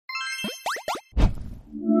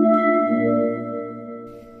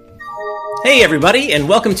Hey everybody, and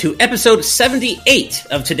welcome to episode 78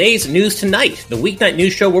 of today's News Tonight, the weeknight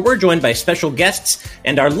news show where we're joined by special guests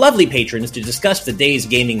and our lovely patrons to discuss the day's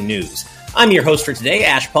gaming news. I'm your host for today,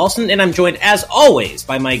 Ash Paulson, and I'm joined as always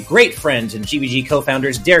by my great friends and GVG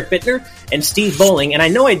co-founders Derek Bittner and Steve Bowling. And I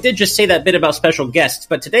know I did just say that bit about special guests,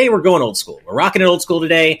 but today we're going old school. We're rocking it old school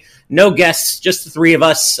today. No guests, just the three of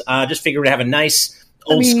us. Just figured we'd have a nice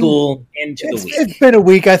old school end to the week. It's been a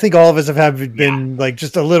week. I think all of us have been like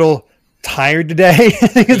just a little tired today. I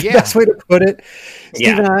think it's the best way to put it.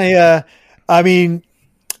 Steve and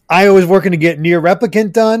I was working to get Nier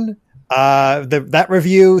Replicant done. That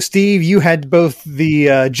review, Steve, you had both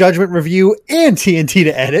the Judgment review and TNT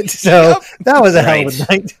to edit. So that was a hell of a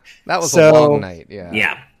night. That was a long night.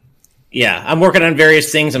 Yeah. I'm working on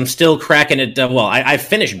various things. I'm still cracking it. I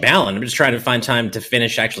finished Balan. I'm just trying to find time to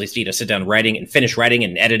finish, actually, Steve, to sit down finish writing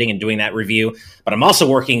and editing and doing that review. But I'm also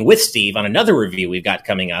working with Steve on another review we've got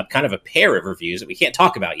coming up, kind of a pair of reviews that we can't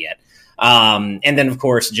talk about yet. And then, of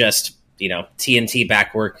course, just, TNT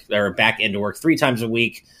back into work 3 times a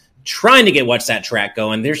week, trying to get What's That Track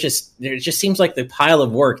going. There just seems like the pile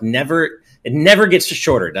of work never gets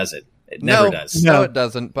shorter, does it? It never does. No, it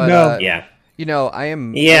doesn't. But I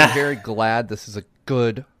am very glad this is a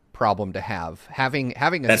good problem to have. Having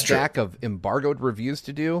a stack of embargoed reviews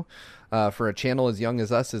to do for a channel as young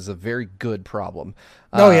as us is a very good problem.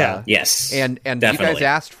 Yes. And definitely. You guys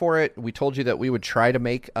asked for it. We told you that we would try to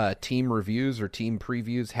make team reviews or team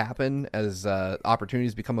previews happen as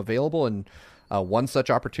opportunities become available. And one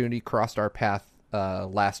such opportunity crossed our path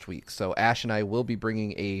last week. So Ash and I will be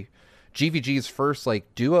bringing a GVG's first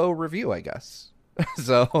duo review, I guess.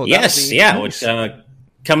 So which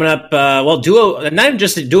coming up. Duo, not even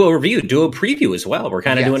just a duo review, duo preview as well. We're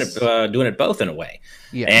kind of doing it both in a way.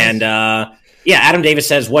 Yes. And Adam Davis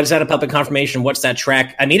says, "What is that? A public confirmation? What's that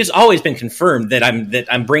track?" I mean, it's always been confirmed that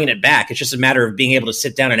I'm bringing it back. It's just a matter of being able to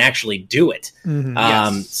sit down and actually do it.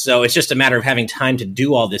 Mm-hmm. So it's just a matter of having time to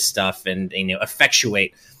do all this stuff and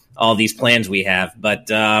effectuate all these plans we have, but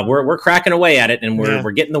we're cracking away at it, and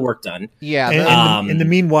we're getting the work done. Yeah. And in the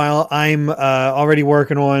meanwhile, I'm already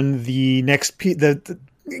working on the next the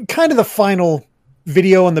kind of the final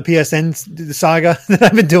video on the PSN saga that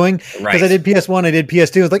I've been doing, because I did PS1, I did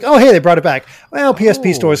PS2. It's like, oh hey, they brought it back. Well,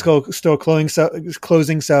 PSP store is still closing,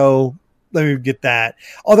 so let me get that.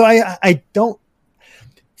 Although I don't.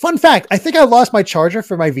 Fun fact, I think I lost my charger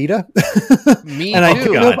for my Vita. Me and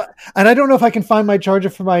too. I don't know if I can find my charger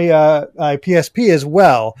for my PSP as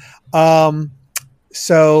well.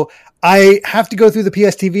 So I have to go through the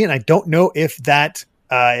PSTV, and I don't know if that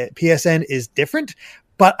PSN is different.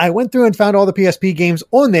 But I went through and found all the PSP games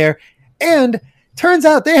on there, and turns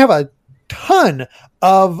out they have a ton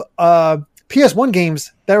of PS1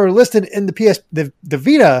 games that were listed in the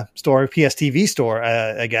Vita store, PSTV store,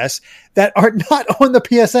 I guess, that are not on the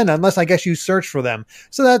PSN unless I guess you search for them.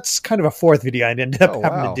 So that's kind of a fourth video I ended up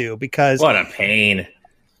having to do, because what a pain.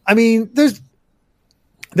 I mean,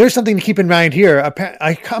 there's something to keep in mind here.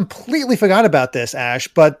 I completely forgot about this, Ash,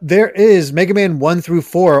 but there is Mega Man 1 through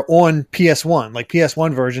 4 on PS1, like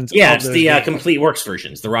PS1 versions. Yeah, it's the Complete Works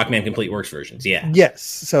versions, the Rockman Complete Works versions, yeah. Yes,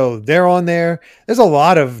 so they're on there. There's a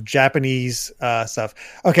lot of Japanese stuff.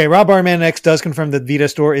 Okay, Rob Barman X does confirm that Vita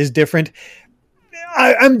store is different.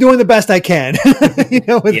 I'm doing the best I can, with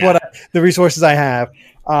the resources I have.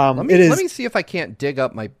 Let me see if I can't dig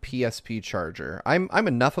up my PSP charger. I'm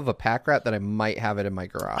enough of a pack rat that I might have it in my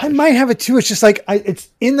garage. I might have it too. It's just like it's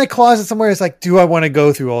in the closet somewhere. It's like, do I want to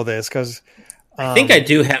go through all this? Because I think I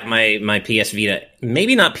do have my PS Vita.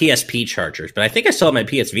 Maybe not PSP chargers, but I think I still have my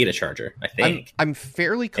PS Vita charger. I think I'm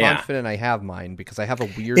fairly confident I have mine, because I have a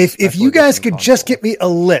weird. If you guys could just get me a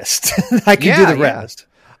list, I could do the rest.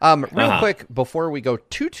 Real quick before we go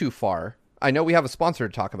too far. I know we have a sponsor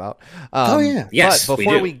to talk about. Yes, but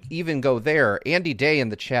before we even go there, Andy Day in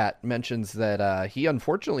the chat mentions that he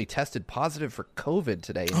unfortunately tested positive for COVID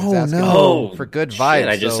today. He's asking for good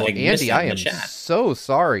vibes. Andy, I am so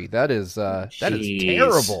sorry. That is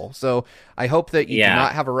terrible. So I hope that you do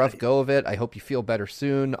not have a rough go of it. I hope you feel better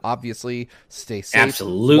soon. Obviously, stay safe.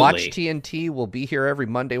 Absolutely. Watch TNT. We'll be here every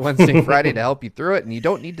Monday, Wednesday, Friday to help you through it, and you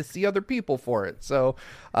don't need to see other people for it. So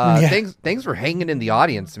thanks for hanging in the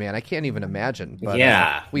audience, man. I can't even imagine. But,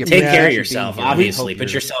 we take care of yourself. Obviously,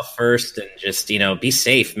 put yourself first, and just be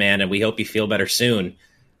safe, man. And we hope you feel better soon.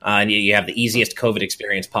 And you have the easiest COVID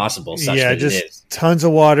experience possible. Such that just it is. Tons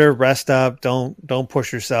of water. Rest up. Don't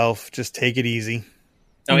push yourself. Just take it easy.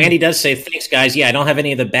 Oh, Andy does say, thanks, guys. Yeah, I don't have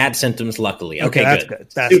any of the bad symptoms, luckily. Okay, that's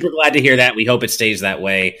good. Super glad to hear that. We hope it stays that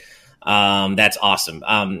way. That's awesome.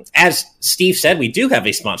 As Steve said, we do have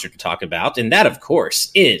a sponsor to talk about, and that, of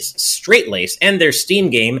course, is Straight-Laced and their Steam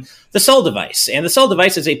game, The Soul Device. And The Soul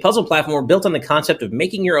Device is a puzzle platform built on the concept of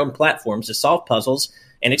making your own platforms to solve puzzles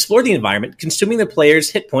and explore the environment, consuming the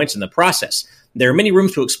player's hit points in the process. There are many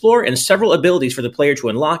rooms to explore and several abilities for the player to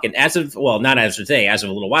unlock, and as of a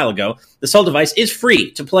little while ago, The Soul Device is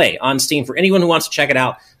free to play on Steam for anyone who wants to check it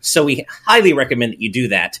out, so we highly recommend that you do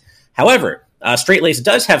that. However, Straight-Laced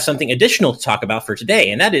does have something additional to talk about for today,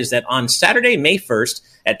 and that is that on Saturday, May 1st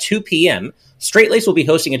at 2 p.m., Straight-Laced will be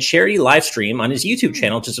hosting a charity live stream on his YouTube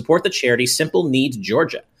channel to support the charity Simple Needs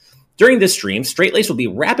Georgia. During this stream, Straight-Laced will be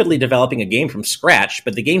rapidly developing a game from scratch,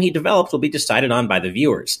 but the game he develops will be decided on by the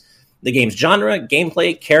viewers. The game's genre,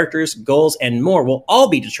 gameplay, characters, goals, and more will all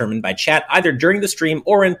be determined by chat either during the stream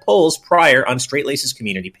or in polls prior on Straight-Laced's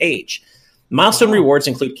community page. Milestone rewards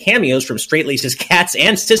include cameos from Straight-Laced's cats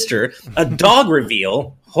and sister, a dog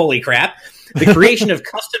reveal, holy crap, the creation of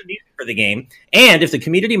custom music for the game, and if the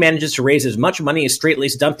community manages to raise as much money as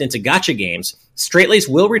Straight-Laced dumped into gacha games, Straight-Laced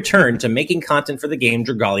will return to making content for the game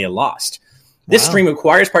Dragalia Lost. This stream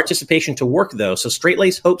requires participation to work, though, so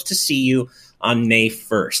Straight-Laced hopes to see you on May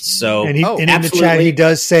 1st. So, and in the chat, he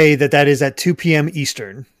does say that is at 2 p.m.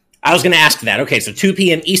 Eastern. I was going to ask that. Okay, so 2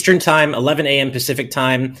 p.m. Eastern time, 11 a.m. Pacific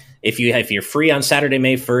time. If you're free on Saturday,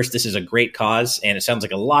 May 1st, this is a great cause, and it sounds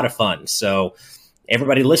like a lot of fun. So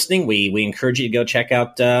everybody listening, we encourage you to go check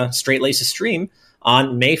out Straight-Laced's stream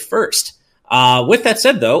on May 1st. With that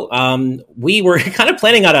said, though, we were kind of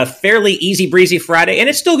planning on a fairly easy-breezy Friday, and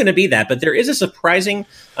it's still going to be that, but there is a surprising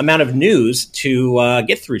amount of news to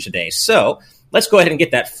get through today. So let's go ahead and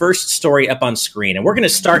get that first story up on screen, and we're going to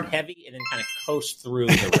start heavy and then kind of coast through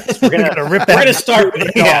the rest. We're going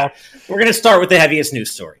to start with the heaviest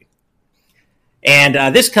news story. And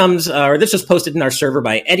this was posted in our server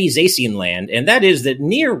by Eddie Zacianland, and that is that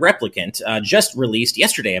Nier Replicant, just released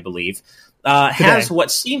yesterday, I believe, has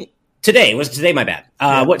what seemed... Today, my bad.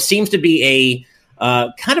 What seems to be a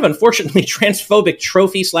kind of unfortunately transphobic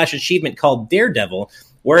trophy/achievement called Daredevil,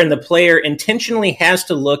 wherein the player intentionally has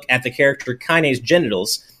to look at the character Kaine's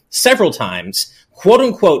genitals several times,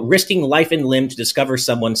 quote-unquote, risking life and limb to discover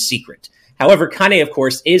someone's secret. However, Kaine, of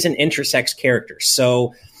course, is an intersex character,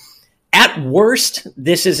 so at worst,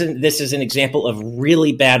 this is an example of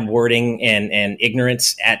really bad wording and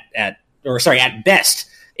ignorance. At best,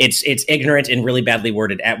 it's ignorant and really badly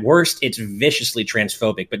worded. At worst, it's viciously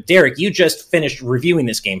transphobic. But Derek, you just finished reviewing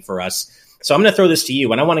this game for us, so I'm going to throw this to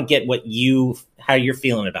you, and I want to get how you're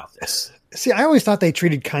feeling about this. See, I always thought they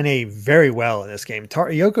treated Kaine very well in this game.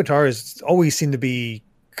 Yoko Taro has always seemed to be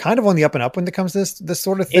kind of on the up and up when it comes to this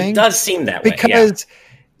sort of thing. It does seem that way. Because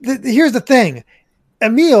here's the thing.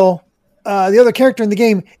 Emil, the other character in the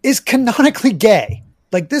game, is canonically gay.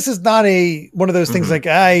 Like, this is not one of those things like,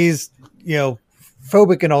 he's,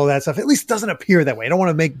 phobic and all that stuff. At least it doesn't appear that way. I don't want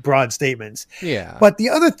to make broad statements. Yeah. But the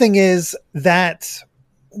other thing is that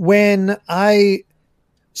when I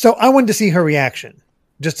wanted to see her reaction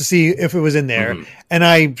just to see if it was in there. And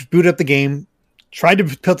I booted up the game, tried to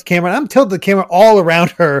tilt the camera, and I'm tilting the camera all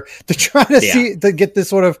around her to try to see, to get this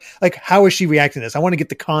sort of like, how is she reacting to this? I want to get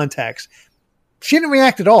the context. She didn't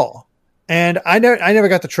react at all. And I never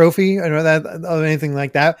got the trophy or anything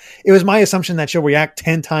like that. It was my assumption that she'll react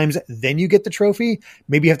 10 times, then you get the trophy.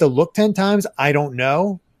 Maybe you have to look 10 times. I don't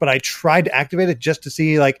know. But I tried to activate it just to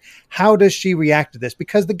see, like, how does she react to this?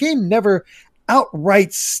 Because the game never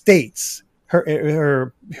outright states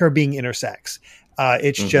her being intersex.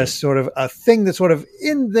 It's just sort of a thing that's sort of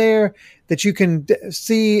in there that you can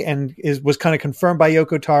see and was kind of confirmed by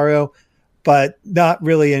Yoko Taro, but not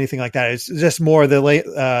really anything like that. It's just more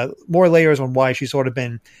more layers on why she's sort of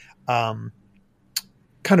been kind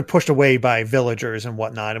of pushed away by villagers and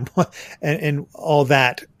whatnot and all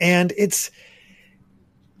that. And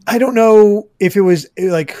I don't know if it was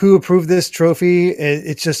like who approved this trophy.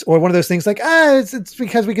 It's just, or one of those things like, it's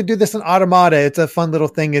because we could do this in Automata. It's a fun little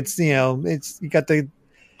thing. It's, you got the,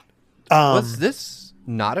 was this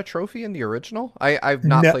not a trophy in the original? I've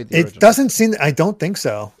not played the original. It doesn't seem, I don't think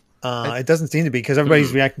so. It doesn't seem to be because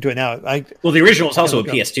everybody's reacting to it now. Well, the original is also a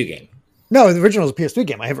PS2 game. No, the original is a PS3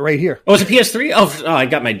 game. I have it right here. Oh, it's a PS3? Oh, I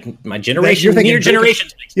got my generation. You're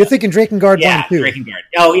thinking Drakengard 1 too. Drakengard.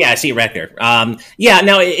 Oh, yeah, I see it right there. Now,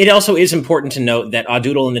 it also is important to note that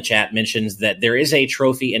Audoodle in the chat mentions that there is a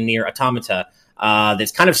trophy in Nier Automata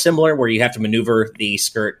that's kind of similar, where you have to maneuver the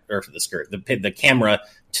camera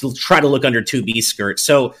to try to look under 2B's skirt.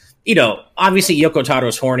 So, obviously Yoko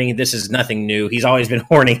Taro's horny. This is nothing new. He's always been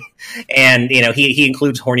horny. And, he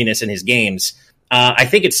includes horniness in his games. I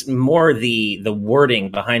think it's more the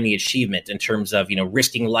wording behind the achievement in terms of,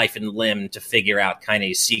 risking life and limb to figure out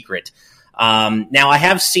Kaine's secret. Now, I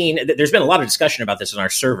have seen there's been a lot of discussion about this on our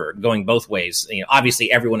server going both ways.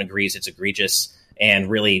 Obviously, everyone agrees it's egregious and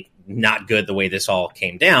really not good the way this all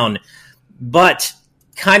came down. But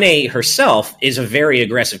Kaine herself is a very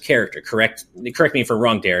aggressive character. Correct me if I'm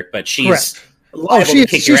wrong, Derek, but she's liable to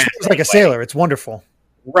kick your ass like a sailor. It's wonderful.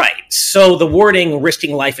 Right. So the wording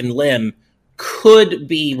risking life and limb could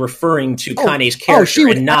be referring to Kaine's character. She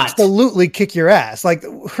would and not absolutely kick your ass. Like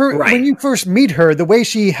her when you first meet her, the way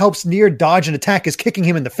she helps Nier dodge an attack is kicking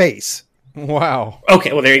him in the face. Wow.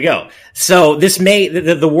 Okay, well there you go. So this may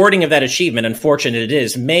the wording of that achievement, unfortunate it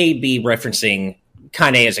is, may be referencing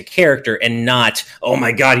Kaine as a character and not, oh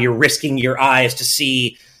my god, you're risking your eyes to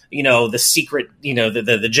see, the secret,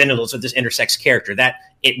 the genitals of this intersex character. That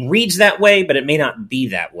it reads that way, but it may not be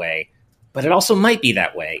that way. But it also might be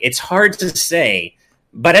that way. It's hard to say.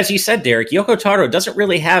 But as you said, Derek, Yoko Taro doesn't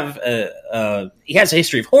really have he has a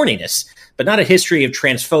history of horniness, but not a history of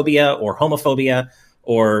transphobia or homophobia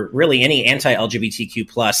or really any anti-LGBTQ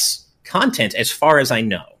plus content, as far as I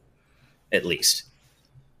know, at least.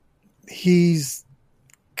 He's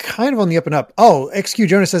kind of on the up and up. Oh, XQ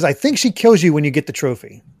Jonas says, I think she kills you when you get the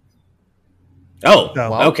trophy. Oh,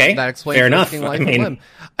 well, okay. That explains fair enough. The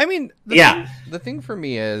thing for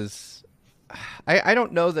me is, I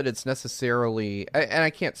don't know that it's necessarily, and I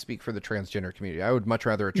can't speak for the transgender community. I would much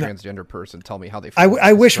rather a transgender person tell me how they feel.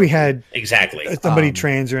 I wish we had exactly somebody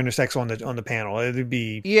trans or intersex on the panel. It would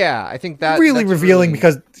be I think that's revealing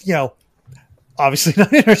because obviously not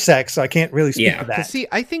intersex, so I can't really speak to that. See,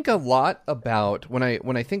 I think a lot about when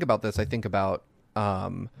I think about this, I think about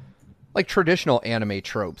like traditional anime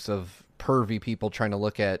tropes of pervy people trying to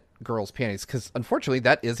look at girls' panties, because unfortunately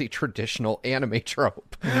that is a traditional anime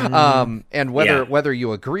trope. And whether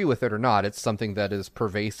you agree with it or not, it's something that is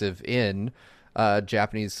pervasive in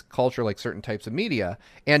Japanese culture, like certain types of media.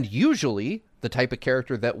 And usually the type of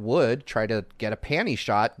character that would try to get a panty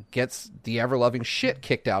shot gets the ever-loving shit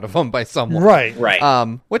kicked out of them by someone.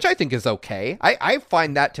 Right. Which I think is okay. I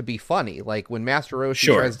find that to be funny. Like when Master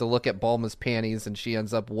Roshi tries to look at Bulma's panties and she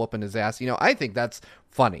ends up whooping his ass, I think that's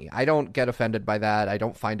funny. I don't get offended by that. I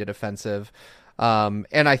don't find it offensive. And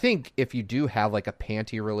I think if you do have like a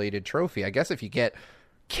panty-related trophy, I guess if you get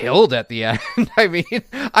killed at the end, I mean,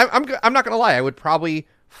 I'm not going to lie, I would probably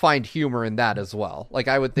find humor in that as well. Like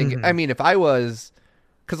I would think, I mean, if I was,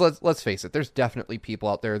 because let's face it, there's definitely people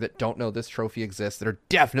out there that don't know this trophy exists that are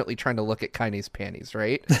definitely trying to look at Kaine's panties,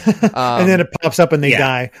 right? And then it pops up and they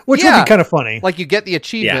die, which would be kind of funny. Like you get the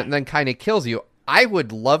achievement and then Kaine kills you. I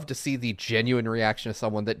would love to see the genuine reaction of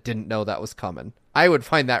someone that didn't know that was coming. I would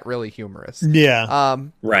find that really humorous. Yeah.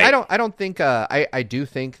 Right. I don't think, I do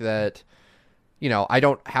think that, I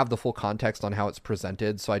don't have the full context on how it's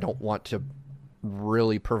presented, so I don't want to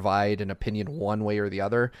really provide an opinion one way or the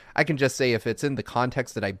other. I can just say if it's in the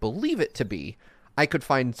context that I believe it to be, I could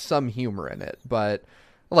find some humor in it, but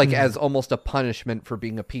like as almost a punishment for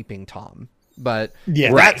being a peeping Tom. But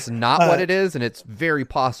that's not what it is, and it's very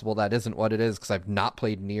possible that isn't what it is because I've not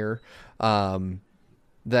played Nier. Then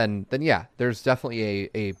there's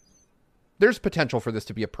definitely there's potential for this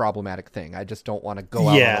to be a problematic thing. I just don't want to go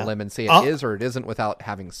out on a limb and say it is or it isn't without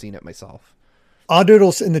having seen it myself.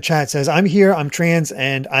 Odddoodles in the chat says, I'm here, I'm trans,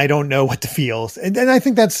 and I don't know what to feel. And I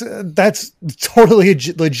think that's totally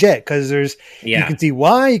legit because there's, you can see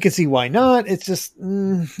why, you can see why not. It's just,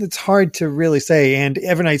 it's hard to really say. And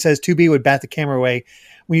Evernight says 2B would bat the camera away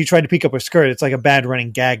when you try to peek up a skirt. It's like a bad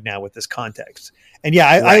running gag now with this context. And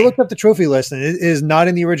I looked up the trophy list and it is not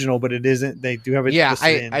in the original, but it isn't. They do have it. Yeah,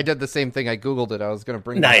 I did the same thing. I Googled it. I was going to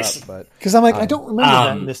bring that up, but because I'm like, I don't remember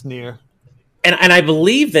that in this Nier. And I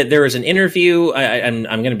believe that there was an interview, I'm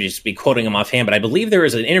going to just be quoting him offhand, but I believe there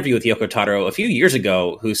was an interview with Yoko Taro a few years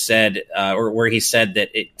ago who said, or where he said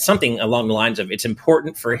that something along the lines of it's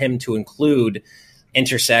important for him to include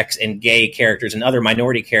intersex and gay characters and other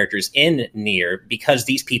minority characters in Nier because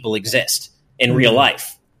these people exist in real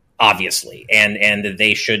life, obviously, and that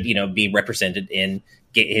they should, be represented in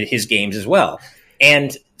his games as well.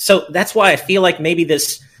 And so that's why I feel like maybe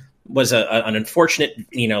this was an unfortunate,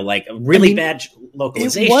 bad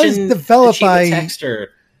localization. It was developed by text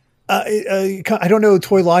or I don't know,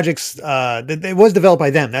 Toy Logic's. It was developed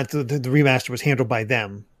by them. That the remaster was handled by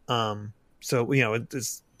them. So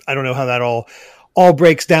I don't know how that all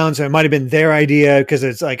breaks down. So it might have been their idea because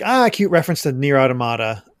it's like cute reference to Nier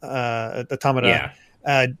Automata.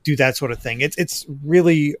 Do that sort of thing. It's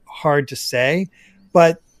really hard to say,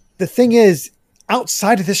 but the thing is,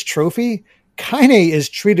 outside of this trophy, Kaine is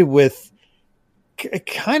treated with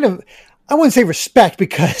kind of, I wouldn't say respect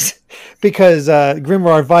because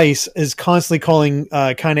Grimoire Weiss is constantly calling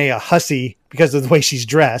Kane a hussy because of the way she's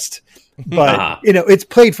dressed. But, it's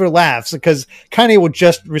played for laughs because Kane will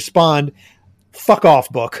just respond, fuck off,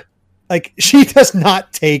 book. Like, she does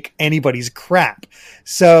not take anybody's crap.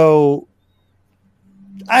 So,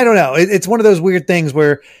 I don't know. It's one of those weird things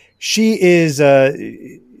where she is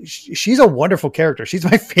she's a wonderful character. She's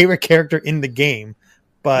my favorite character in the game.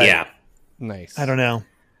 But yeah, nice. I don't know.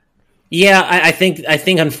 Yeah, I think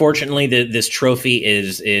unfortunately this trophy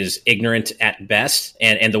is ignorant at best,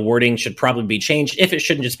 and the wording should probably be changed if it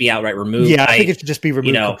shouldn't just be outright removed. Yeah, I think it should just be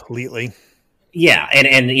removed completely. Yeah,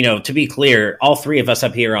 and to be clear, all three of us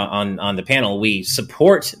up here on the panel, we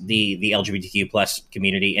support the LGBTQ plus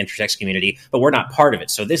community, intersex community, but we're not part of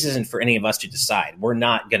it. So this isn't for any of us to decide. We're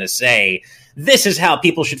not going to say this is how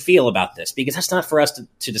people should feel about this because that's not for us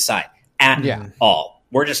to decide at all.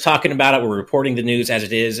 We're just talking about it. We're reporting the news as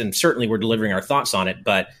it is, and certainly we're delivering our thoughts on it.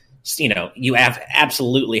 But, you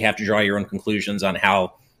absolutely have to draw your own conclusions on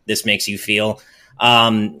how this makes you feel.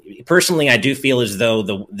 Personally, I do feel as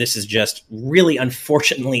though this is just really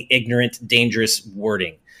unfortunately ignorant, dangerous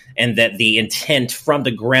wording, and that the intent from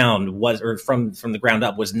the ground from the ground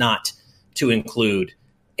up was not to include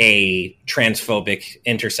a transphobic,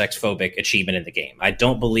 intersex-phobic achievement in the game. I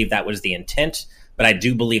don't believe that was the intent. But I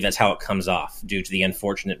do believe that's how it comes off due to the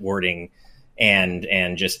unfortunate wording and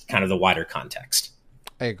just kind of the wider context.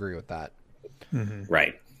 I agree with that. Mm-hmm.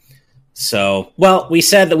 Right. So, we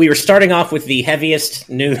said that we were starting off with the heaviest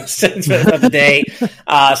news of the day.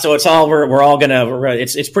 So it's all we're all gonna.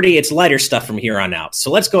 It's lighter stuff from here on out.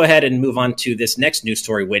 So let's go ahead and move on to this next news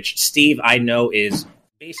story, which Steve I know is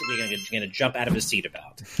basically going to jump out of his seat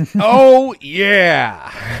about. Oh,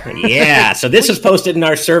 yeah. Yeah, so this was posted in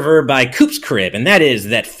our server by Coop's Crib, and that is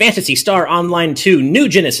that Phantasy Star Online 2 New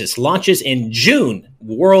Genesis launches in June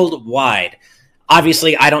worldwide.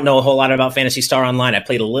 Obviously, I don't know a whole lot about Phantasy Star Online. I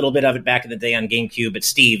played a little bit of it back in the day on GameCube, but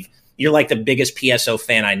Steve, you're like the biggest PSO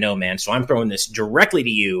fan I know, man, so I'm throwing this directly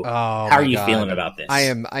to you. How are you feeling about this? I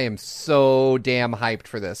am so damn hyped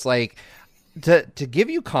for this. Like, to give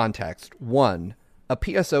you context, one, a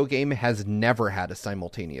PSO game has never had a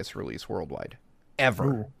simultaneous release worldwide, ever.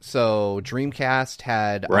 Ooh. So Dreamcast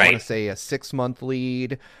had, I want to say, a 6-month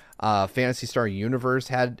lead. Phantasy Star Universe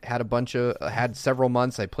had several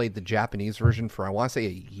months. I played the Japanese version for, I want to say,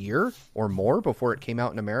 a year or more before it came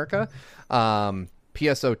out in America.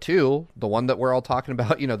 PSO 2, the one that we're all talking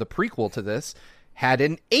about, the prequel to this, had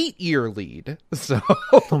an 8-year lead. So,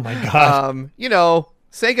 oh my God.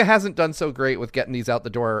 Sega hasn't done so great with getting these out the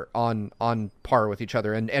door on par with each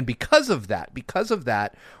other. And because of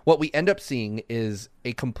that, what we end up seeing is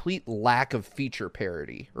a complete lack of feature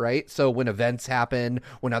parity, right? So when events happen,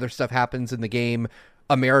 when other stuff happens in the game,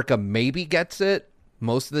 America maybe gets it,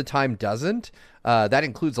 most of the time doesn't. That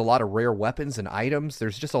includes a lot of rare weapons and items.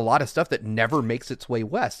 There's just a lot of stuff that never makes its way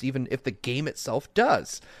west, even if the game itself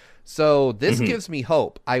does. So this gives me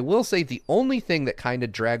hope. I will say the only thing that kind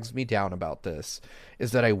of drags me down about this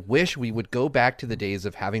is that I wish we would go back to the days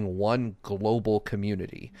of having one global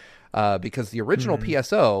community. Because the original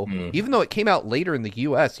PSO, even though it came out later in the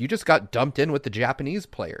US, you just got dumped in with the Japanese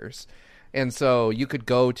players. And so you could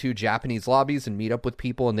go to Japanese lobbies and meet up with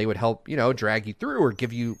people, and they would help, drag you through or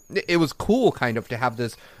give you... It was cool kind of to have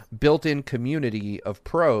this built-in community of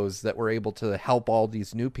pros that were able to help all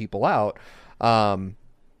these new people out.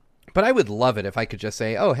 But I would love it if I could just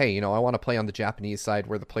say, oh, hey, I want to play on the Japanese side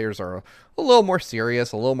where the players are a little more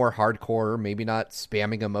serious, a little more hardcore, maybe not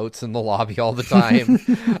spamming emotes in the lobby all the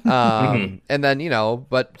time. And then,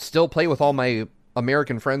 but still play with all my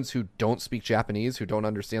American friends who don't speak Japanese, who don't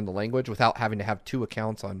understand the language, without having to have 2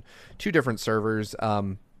 accounts on 2 different servers.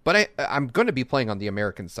 But I'm going to be playing on the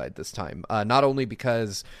American side this time, not only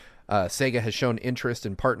because... Sega has shown interest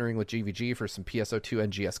in partnering with GVG for some PSO2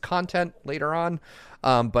 NGS content later on,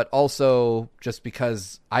 but also just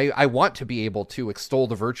because I want to be able to extol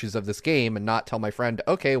the virtues of this game and not tell my friend,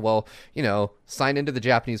 okay, well, sign into the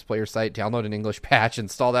Japanese player site, download an English patch,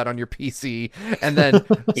 install that on your PC, and then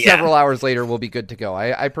several hours later we'll be good to go.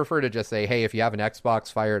 I prefer to just say, hey, if you have an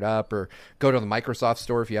Xbox, fire it up, or go to the Microsoft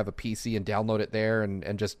Store if you have a PC and download it there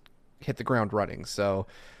and just hit the ground running. So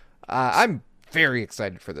I'm very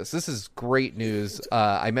excited for this. This is great news.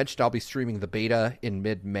 I mentioned I'll be streaming the beta in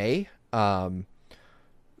mid-May.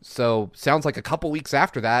 So sounds like a couple weeks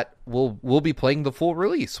after that, we'll be playing the full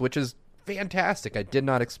release, which is fantastic. I did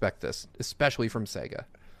not expect this, especially from Sega.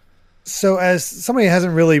 So as somebody who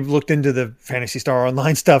hasn't really looked into the Phantasy Star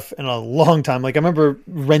Online stuff in a long time, like I remember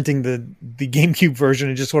renting the GameCube version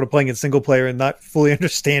and just sort of playing it single player and not fully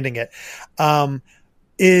understanding it.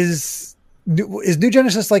 is New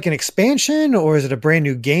Genesis like an expansion or is it a brand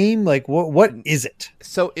new game? Like what is it?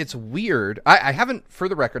 So it's weird. I haven't, for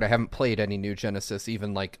the record, I haven't played any New Genesis,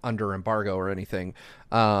 even like under embargo or anything.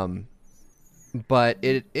 But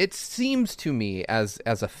it seems to me as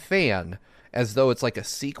a fan as though it's like a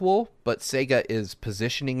sequel, but Sega is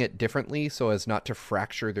positioning it differently so as not to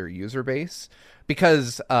fracture their user base.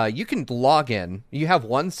 Because you can log in, you have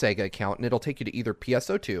one Sega account, and it'll take you to either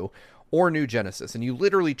PSO2 or New Genesis, and you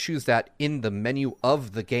literally choose that in the menu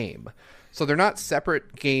of the game. So they're not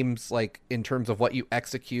separate games, like in terms of what you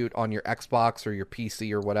execute on your Xbox or your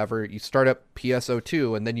PC or whatever. You start up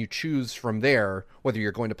PSO2, and then you choose from there whether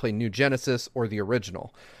you're going to play New Genesis or the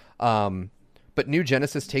original. But New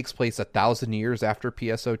Genesis takes place 1,000 years after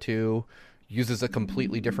PSO2, uses a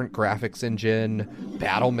completely different graphics engine.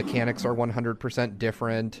 Battle mechanics are 100%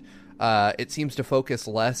 different. It seems to focus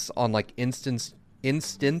less on like instanced,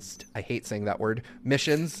 I hate saying that word,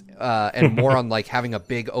 missions, and more on like having a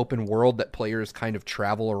big open world that players kind of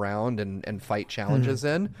travel around and fight challenges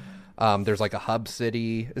in. There's like a hub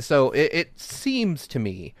city. So it seems to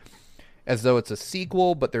me as though it's a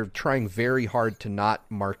sequel, but they're trying very hard to not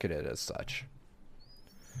market it as such.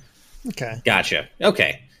 Okay. Gotcha.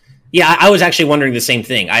 Okay. Yeah, I was actually wondering the same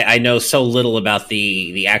thing. I know so little about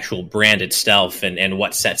the actual brand itself and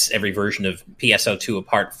what sets every version of PSO2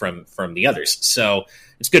 apart from the others. So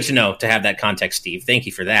it's good to know, to have that context, Steve. Thank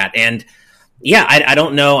you for that. And yeah, I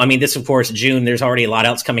don't know. I mean, this, of course, June. There's already a lot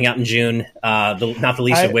else coming out in June, not the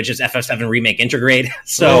least of which is FF7 Remake Intergrade.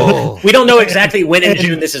 So we don't know exactly when in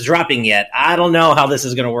June this is dropping yet. I don't know how this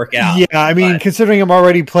is going to work out. Yeah, I mean, considering I'm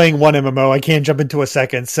already playing one MMO, I can't jump into a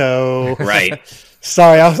second. So right.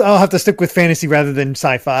 Sorry, I'll have to stick with fantasy rather than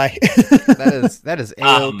sci-fi. that is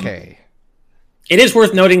A-okay. It is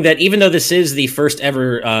worth noting that even though this is the first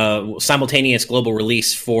ever simultaneous global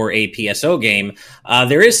release for a PSO game,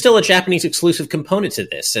 there is still a Japanese exclusive component to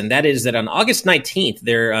this, and that is that on August 19th,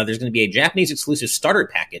 there's going to be a Japanese exclusive starter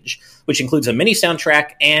package, which includes a mini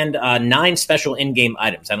soundtrack and 9 special in-game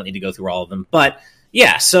items. I don't need to go through all of them, but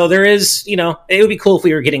yeah, so there is, it would be cool if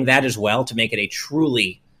we were getting that as well to make it a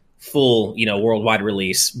truly full, worldwide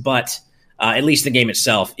release, but at least the game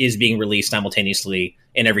itself is being released simultaneously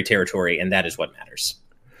in every territory, and that is what matters.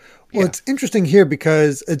 Well, It's interesting here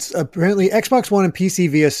because it's apparently Xbox One and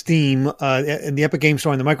PC via Steam in the Epic Game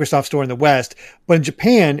Store and the Microsoft Store in the West, but in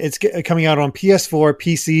Japan, it's coming out on PS4,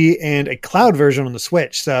 PC, and a cloud version on the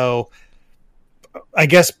Switch. So I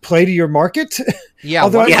guess play to your market. Yeah.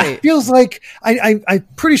 Although it feels like I'm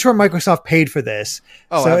pretty sure Microsoft paid for this.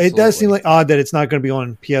 Oh, so absolutely. It does seem like odd that it's not going to be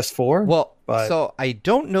on PS4. Well, so I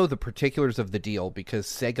don't know the particulars of the deal because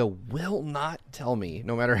Sega will not tell me,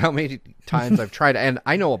 no matter how many times I've tried. And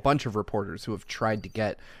I know a bunch of reporters who have tried to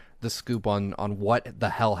get the scoop on what the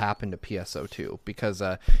hell happened to PSO2 because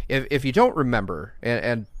if you don't remember,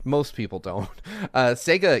 and most people don't,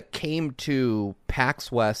 Sega came to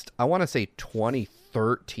PAX West, I want to say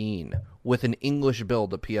 2013, with an English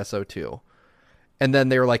build of PSO2. And then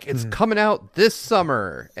they were like, it's coming out this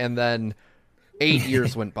summer. And then 8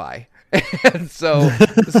 years went by. And so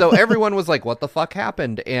everyone was like, what the fuck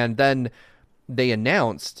happened? And then they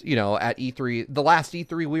announced, at E3, the last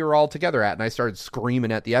E3 we were all together at, and I started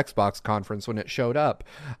screaming at the Xbox conference when it showed up,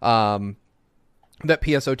 that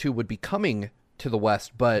PSO2 would be coming to the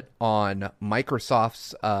West, but on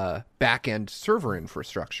Microsoft's back-end server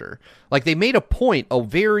infrastructure. Like, they made a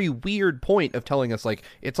very weird point of telling us, like,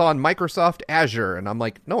 it's on Microsoft Azure, and I'm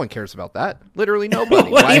like, no one cares about that. Literally nobody.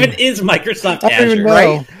 What even is Microsoft Azure?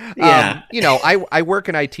 Right? Yeah. I work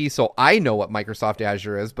in IT, so I know what Microsoft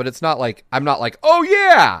Azure is, but it's not like, I'm not like, oh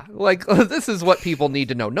yeah, like, this is what people need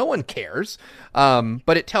to know. No one cares.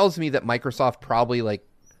 But it tells me that Microsoft probably, like,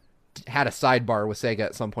 had a sidebar with Sega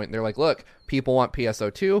at some point, and they're like, look, people want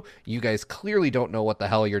PSO2. You guys clearly don't know what the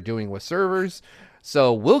hell you're doing with servers.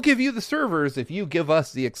 So we'll give you the servers if you give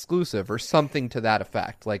us the exclusive or something to that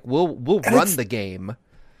effect. Like, we'll run the game.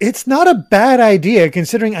 It's not a bad idea,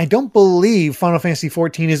 considering I don't believe Final Fantasy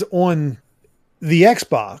XIV is on the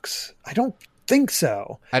Xbox. I don't think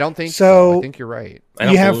so. I don't think so. I think you're right.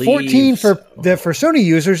 You have 14 for Sony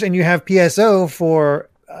users, and you have PSO for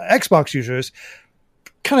Xbox users.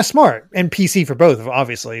 Kind of smart, and PC for both,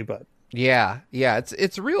 obviously, but yeah,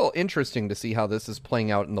 it's real interesting to see how this is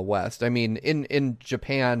playing out in the West. I mean, in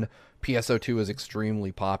Japan, PSO2 is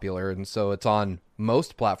extremely popular, and so it's on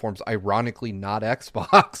most platforms. Ironically, not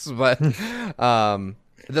Xbox, but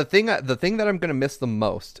the thing that I'm going to miss the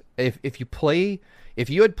most, if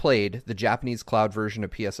you had played the Japanese cloud version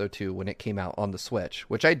of PSO2 when it came out on the Switch,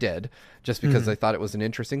 which I did, just because I thought it was an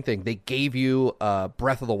interesting thing, they gave you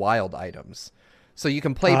Breath of the Wild items. So you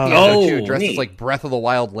can play PSO2 dressed as like Breath of the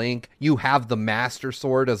Wild Link. You have the Master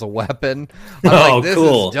Sword as a weapon. I'm like, this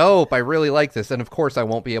is dope. I really like this. And of course, I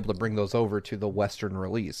won't be able to bring those over to the Western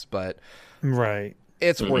release, but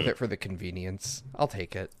it's worth it for the convenience. I'll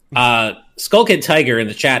take it. Skullkid Tiger in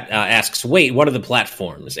the chat asks, wait, what are the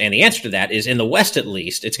platforms? And the answer to that is, in the West at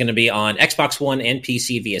least, it's going to be on Xbox One and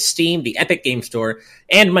PC via Steam, the Epic Game Store,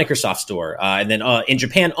 and Microsoft Store. And then in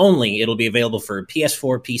Japan only, it'll be available for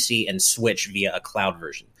PS4, PC, and Switch via a cloud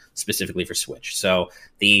version, specifically for Switch. So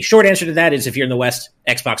the short answer to that is, if you're in the West,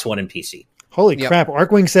 Xbox One and PC. Holy crap.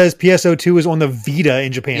 Arkwing says PSO2 is on the Vita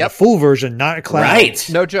in Japan, a full version, not a cloud. Right.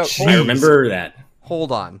 No joke. I remember that.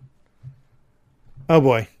 Hold on. Oh,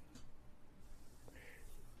 boy.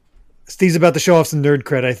 Steve's about to show off some nerd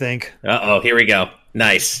cred, I think. Uh-oh, here we go.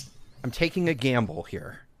 Nice. I'm taking a gamble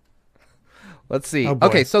here. Let's see.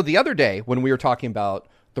 Okay, so the other day when we were talking about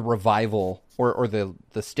the revival or the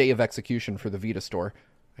stay of execution for the Vita store,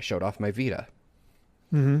 I showed off my Vita.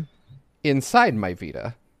 Mm-hmm. Inside my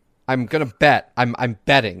Vita, I'm going to bet. I'm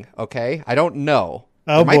betting, okay? I don't know.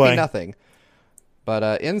 Oh, might be nothing.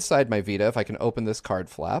 But inside my Vita, if I can open this card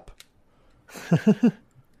flap...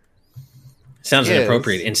 Sounds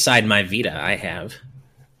inappropriate. Inside my Vita, I have.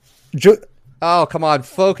 Oh, come on.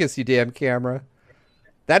 Focus, you damn camera.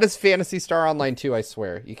 That is Phantasy Star Online 2, I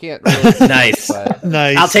swear. You can't really see Nice. It,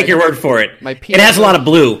 nice. I'll take your word for it. It has a lot of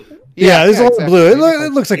blue. Yeah, there's a lot of blue.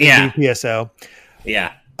 It looks like a PSO.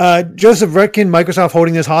 Yeah. Joseph Retkin, Microsoft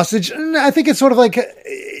holding this hostage. I think it's sort of like,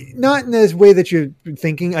 not in this way that you're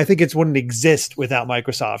thinking. I think it wouldn't exist without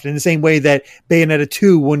Microsoft, in the same way that Bayonetta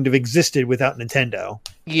 2 wouldn't have existed without Nintendo.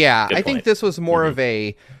 Yeah, I think this was more of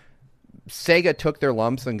a Sega took their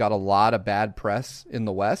lumps and got a lot of bad press in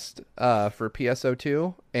the West for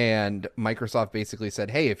PSO2, and Microsoft basically said,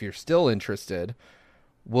 "Hey, if you're still interested,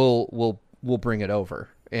 we'll bring it over."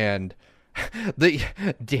 And the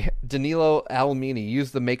Danilo Almini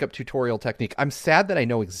used the makeup tutorial technique. I'm sad that I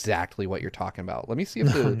know exactly what you're talking about. Let me see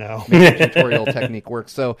if the makeup tutorial technique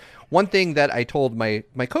works. So one thing that I told my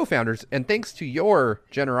co-founders, and thanks to your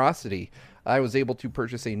generosity, I was able to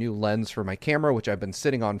purchase a new lens for my camera, which I've been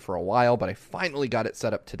sitting on for a while, but I finally got it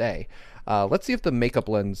set up today. Let's see if the makeup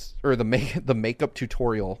lens or the makeup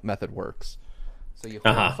tutorial method works. So you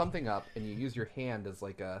hold something up and you use your hand as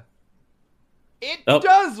like a... It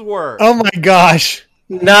does work. Oh my gosh.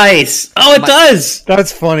 Nice. Oh, it does.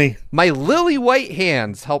 That's funny. My lily white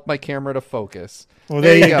hands help my camera to focus. Well,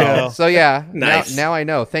 there you go. So yeah, nice. Now I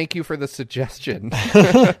know. Thank you for the suggestion.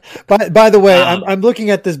 By the way, I'm looking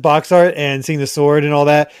at this box art and seeing the sword and all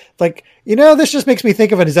that. Like, this just makes me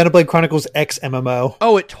think of a Xenoblade Chronicles X MMO.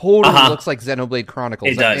 Oh, it totally looks like Xenoblade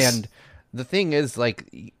Chronicles. It does. And the thing is, like,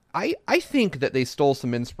 I think that they stole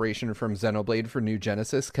some inspiration from Xenoblade for New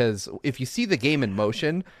Genesis, because if you see the game in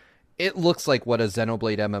motion, it looks like what a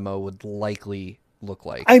Xenoblade MMO would likely look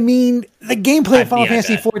like. I mean, the gameplay of Final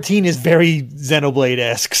Fantasy XIV is very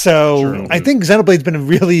Xenoblade-esque, so true. I think Xenoblade's been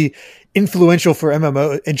really influential for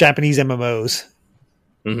MMO and Japanese MMOs.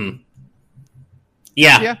 Mm-hmm.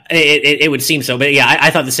 Yeah. It would seem so. But yeah, I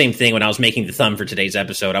thought the same thing when I was making the thumb for today's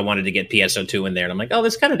episode. I wanted to get PSO2 in there, and I'm like, oh,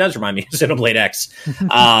 this kind of does remind me of Xenoblade X.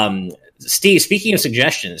 Steve, speaking of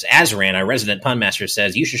suggestions, Azran, our resident pun master,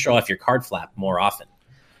 says you should show off your card flap more often.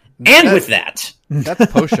 And with that...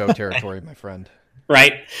 That's post-show territory, my friend.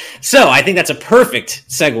 Right? So I think that's a perfect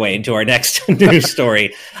segue into our next news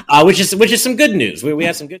story, which is some good news. We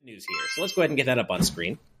have some good news here. So let's go ahead and get that up on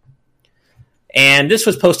screen. And this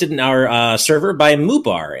was posted in our server by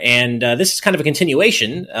Mubar. And this is kind of a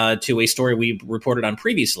continuation to a story we reported on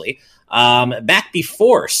previously. Back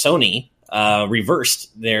before Sony reversed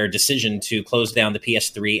their decision to close down the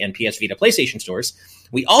PS3 and PS Vita PlayStation stores,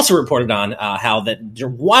 we also reported on how that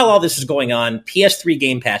while all this was going on, PS3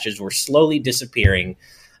 game patches were slowly disappearing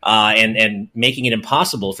and making it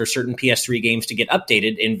impossible for certain PS3 games to get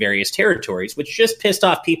updated in various territories, which just pissed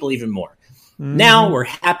off people even more. Now we're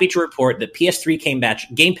happy to report that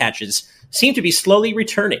PS3 game patches seem to be slowly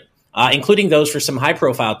returning, including those for some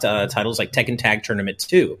high-profile titles like Tekken Tag Tournament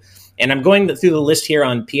 2. And I'm going through the list here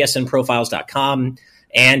on psnprofiles.com.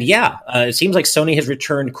 And it seems like Sony has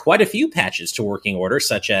returned quite a few patches to working order,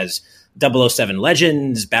 such as 007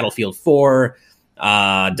 Legends, Battlefield 4,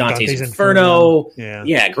 Dante's Inferno,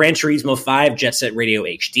 Gran Turismo 5, Jet Set Radio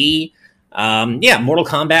HD, Mortal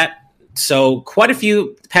Kombat. So quite a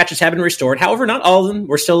few patches have been restored. However, not all of them.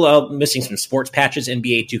 We're still missing some sports patches,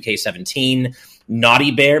 NBA 2K17,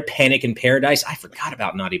 Naughty Bear, Panic in Paradise. I forgot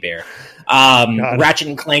about Naughty Bear.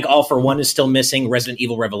 Ratchet & Clank All for One is still missing, Resident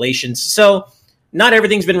Evil Revelations. So not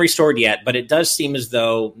everything's been restored yet, but it does seem as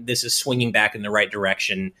though this is swinging back in the right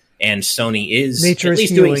direction. and Sony is at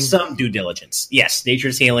least doing some due diligence. Yes,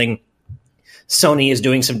 nature's healing. Sony is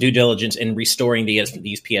doing some due diligence in restoring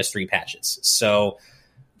these PS3 patches. So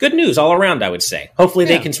good news all around, I would say. Hopefully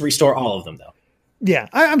they can restore all of them, though. Yeah,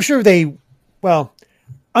 I'm sure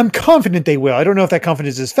I'm confident they will. I don't know if that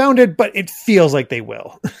confidence is founded, but it feels like they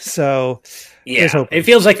will. So yeah, it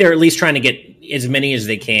feels like they're at least trying to get as many as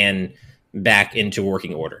they can back into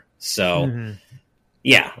working order. So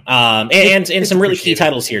yeah, and some really key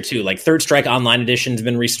titles here too, like Third Strike Online Edition has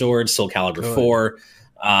been restored, Soul Calibur 4.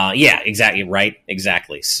 Yeah, exactly. Right.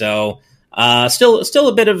 Exactly. So, still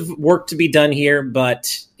a bit of work to be done here,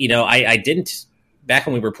 but I didn't, back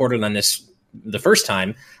when we reported on this the first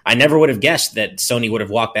time, I never would have guessed that Sony would have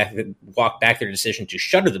walked back their decision to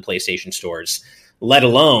shutter the PlayStation stores, let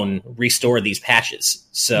alone restore these patches.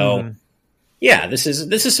 So yeah, this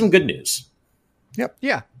is some good news. Yep.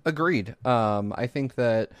 Yeah. Agreed. I think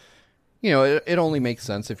that, it only makes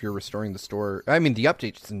sense if you're restoring the store. I mean, the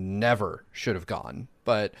updates never should have gone,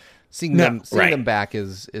 but seeing them back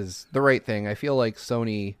is the right thing. I feel like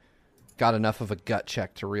Sony got enough of a gut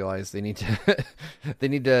check to realize they need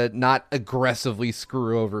to not aggressively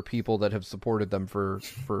screw over people that have supported them for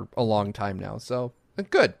a long time now. So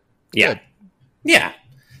good. Yeah. Good. Yeah.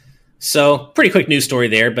 So pretty quick news story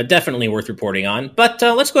there, but definitely worth reporting on. But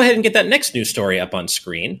let's go ahead and get that next news story up on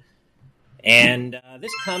screen. And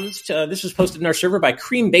this was posted in our server by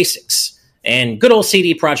Cream Basics. And good old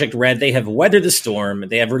CD Projekt Red, they have weathered the storm.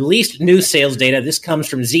 They have released new sales data. This comes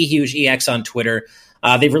from ZHugeEX on Twitter.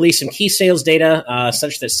 They've released some key sales data,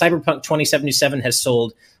 such that Cyberpunk 2077 has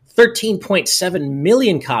sold 13.7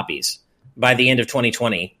 million copies by the end of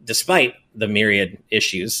 2020, despite the myriad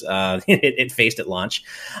issues it faced at launch.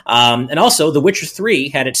 And also, The Witcher 3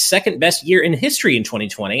 had its second best year in history in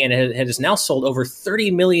 2020, and it has now sold over 30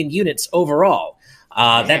 million units overall.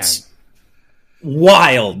 That's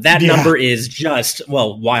wild. That number is just,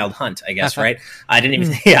 Wild Hunt, I guess, right? I didn't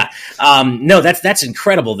even, no, that's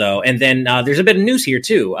incredible, though. And then there's a bit of news here,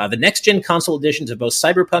 too. The next-gen console editions of both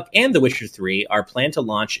Cyberpunk and The Witcher 3 are planned to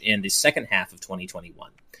launch in the second half of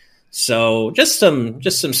 2021. So just some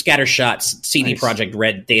scattershot CD Projekt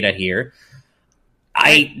Red data here.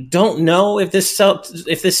 I don't know if this sends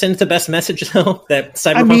the best message, though, that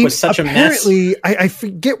Cyberpunk was such a mess. Apparently, I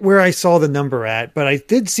forget where I saw the number at, but I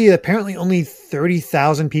did see that apparently only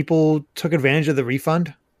 30,000 people took advantage of the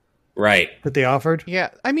refund. Right. That they offered.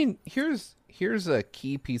 Yeah. I mean, here's a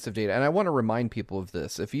key piece of data, and I want to remind people of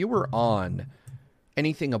this. If you were on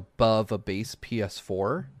anything above a base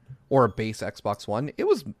PS4 or a base Xbox One, it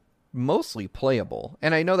was mostly playable.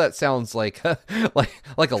 And I know that sounds like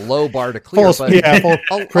like a low bar to clear, but a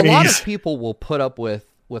lot of people will put up with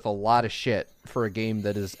a lot of shit for a game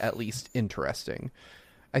that is at least interesting.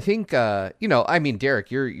 I think Derek,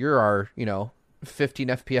 you're our 15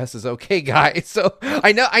 FPS is okay guy. So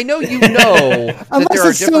I know that there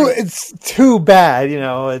are different, it's too bad,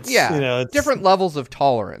 it's it's different levels of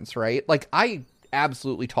tolerance, right? Like I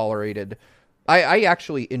absolutely tolerated, I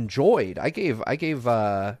actually enjoyed. I gave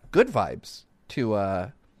good vibes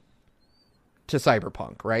to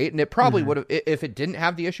Cyberpunk, right? And it probably would have, if it didn't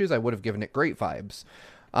have the issues, I would have given it great vibes.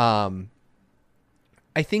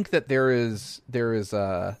 I think that there is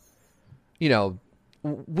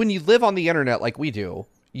when you live on the internet like we do,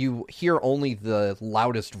 you hear only the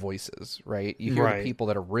loudest voices, right? You hear the people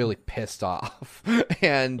that are really pissed off.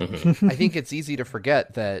 And I think it's easy to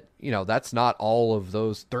forget that, that's not all of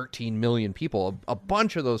those 13 million people. A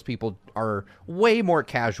bunch of those people are way more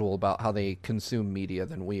casual about how they consume media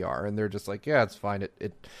than we are. And they're just like, yeah, it's fine.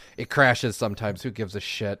 It crashes sometimes. Who gives a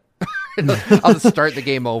shit? I'll just start the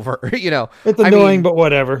game over. It's annoying, but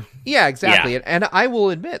whatever. Yeah, exactly. Yeah. And I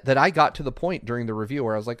will admit that I got to the point during the review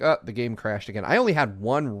where I was like, oh, the game crashed again. I only had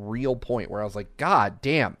one real point where I was like, God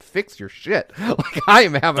damn, fix your shit. Like, I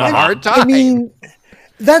am having a hard time. I mean,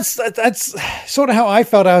 that's sort of how I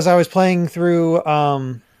felt as I was playing through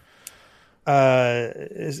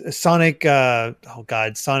Sonic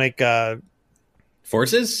Sonic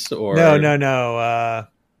Forces or no.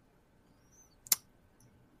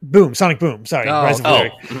 Sonic Boom. Sorry. Rise of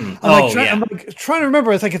Lyric. I'm like trying to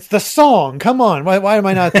remember. It's the song. Come on. Why am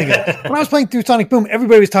I not thinking of it? When I was playing through Sonic Boom,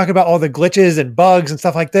 everybody was talking about all the glitches and bugs and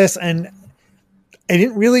stuff like this. And I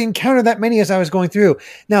didn't really encounter that many as I was going through.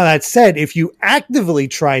 Now, that said, if you actively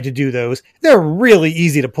try to do those, they're really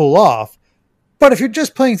easy to pull off. But if you're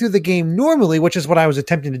just playing through the game normally, which is what I was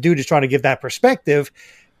attempting to do to try to give that perspective,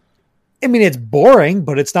 I mean, it's boring,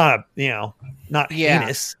 but it's not, not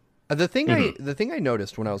heinous. The thing I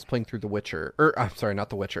noticed when I was playing through The Witcher, I'm sorry, not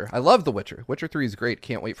The Witcher. I love The Witcher. Witcher 3 is great.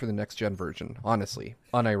 Can't wait for the next gen version. Honestly,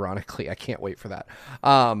 unironically, I can't wait for that.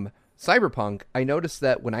 Cyberpunk, I noticed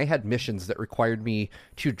that when I had missions that required me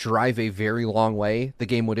to drive a very long way, the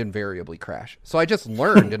game would invariably crash. So I just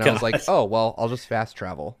learned, and I was like, oh, well, I'll just fast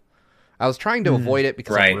travel. I was trying to avoid it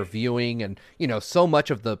because I'm reviewing, and, so much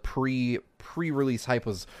of the pre-release hype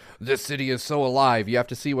was, this city is so alive, you have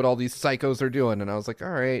to see what all these psychos are doing. And I was like, all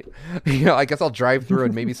right, I guess I'll drive through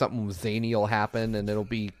and maybe something zany will happen and it'll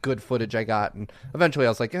be good footage I got. And eventually I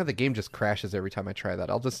was like, the game just crashes every time I try that.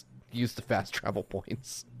 I'll just use the fast travel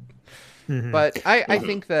points. But I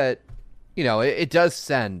think that, it does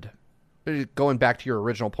send, going back to your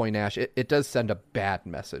original point, Ash, it does send a bad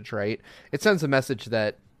message, right? It sends a message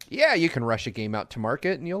that, yeah, you can rush a game out to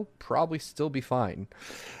market and you'll probably still be fine.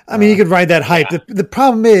 I mean, you could ride that hype. Yeah. The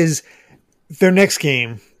problem is their next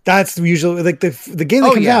game. That's usually like the game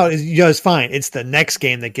that comes out is just fine. It's the next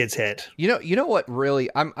game that gets hit. You know what really,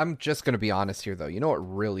 I'm just going to be honest here though. You know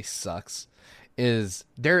what really sucks is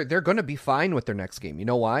they're going to be fine with their next game. You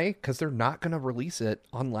know why? Because they're not going to release it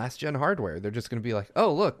on last gen hardware. They're just going to be like,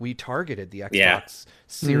 oh, look, we targeted the Xbox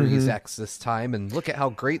Series X this time, and look at how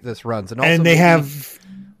great this runs. And they have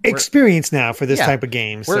experience now for this type of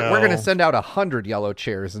game. We're going to send out 100 yellow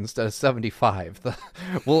chairs instead of 75.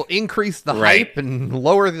 We'll increase the hype and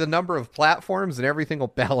lower the number of platforms, and everything will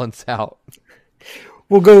balance out.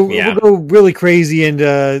 We'll go really crazy, and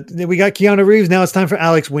we got Keanu Reeves. Now it's time for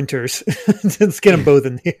Alex Winters. Let's get them both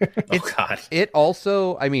in here. God! It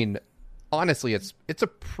also, I mean, honestly, it's a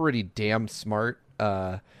pretty damn smart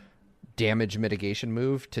damage mitigation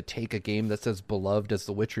move to take a game that's as beloved as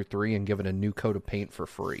The Witcher 3 and give it a new coat of paint for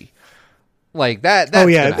free. Like that.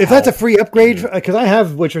 If that's a free upgrade, because I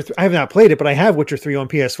have Witcher 3, I have not played it, but I have Witcher 3 on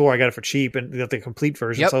PS4. I got it for cheap and got the complete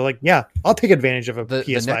version. Yep. So I'll take advantage of a PS5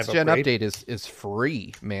 upgrade. The next gen update is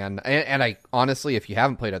free, man. And I honestly, if you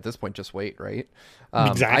haven't played at this point, just wait. Right?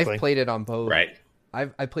 Exactly. I've played it on both. Right.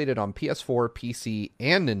 I played it on PS4, PC,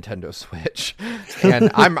 and Nintendo Switch,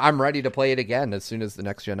 and I'm ready to play it again as soon as the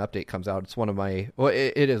next gen update comes out. It's one of my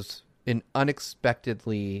it is an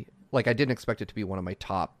unexpectedly, like, I didn't expect it to be one of my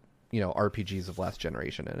top RPGs of last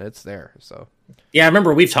generation, and it's there. So yeah, I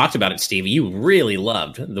remember we've talked about it, Steve. You really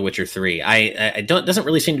loved The Witcher 3. It doesn't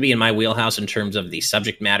really seem to be in my wheelhouse in terms of the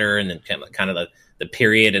subject matter and then kind of the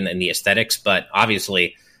period and the aesthetics, but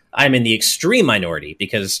obviously I'm in the extreme minority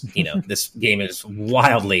because this game is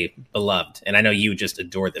wildly beloved, and I know you just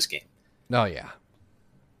adore this game. Oh yeah.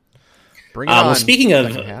 Bring it on. Well,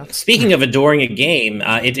 speaking of adoring a game,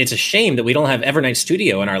 it's a shame that we don't have Evernight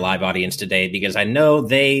Studio in our live audience today, because I know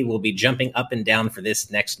they will be jumping up and down for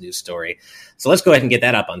this next news story. So let's go ahead and get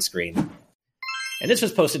that up on screen. And this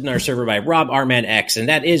was posted in our server by Rob Arman X, and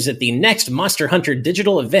that is that the next Monster Hunter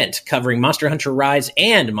digital event covering Monster Hunter Rise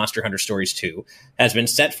and Monster Hunter Stories 2 has been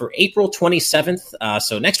set for April 27th,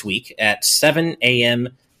 so next week at 7 a.m.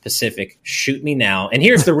 Pacific. Shoot me now. And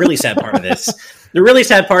here's the really sad part of this. The really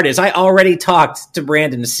sad part is I already talked to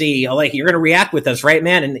Brandon C. Like, you're going to react with us, right,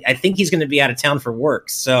 man? And I think he's going to be out of town for work.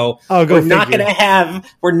 So we're not going to have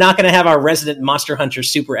our resident Monster Hunter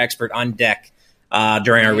super expert on deck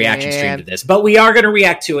during our reaction stream to this. But we are going to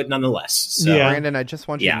react to it nonetheless. So. Yeah. Brandon, I just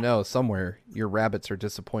want you to know somewhere your rabbits are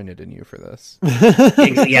disappointed in you for this.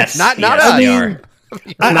 Yes. Not us. They are.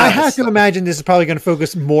 I have to imagine this is probably going to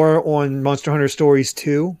focus more on Monster Hunter Stories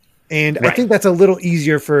 2. And I think that's a little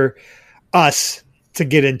easier for us to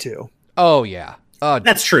get into. Oh, yeah.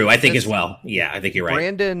 That's true, I think, as well. Yeah, I think you're right.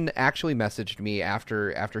 Brandon actually messaged me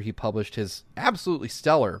after he published his absolutely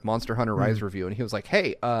stellar Monster Hunter Rise review, and he was like,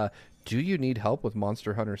 hey, do you need help with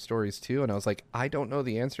Monster Hunter Stories 2? And I was like, I don't know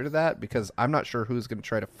the answer to that because I'm not sure who's going to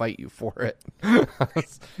try to fight you for it.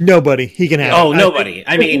 Nobody. He can have it. Nobody.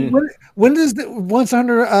 I mean... When does the Monster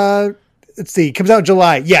Hunter... let's see, comes out in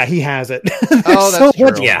July. Yeah, he has it. Oh, that's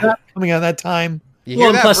so true. Yeah. Coming out at that time. You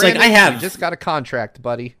hear that, plus, Brandon? You just got a contract,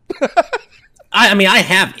 buddy. I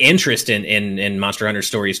have interest in Monster Hunter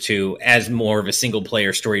Stories 2 as more of a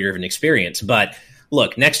single-player, story-driven experience, but...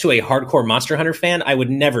 Look, next to a hardcore Monster Hunter fan, I would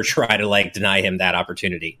never try to deny him that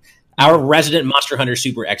opportunity. Our resident Monster Hunter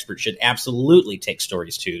super expert should absolutely take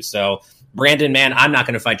Stories 2. So, Brandon, man, I'm not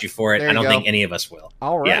going to fight you for it. I don't think any of us will.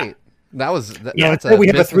 All right. Yeah. We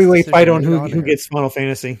have a three-way fight on who gets Final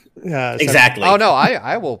Fantasy. Exactly. Oh, no,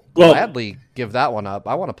 I will gladly give that one up.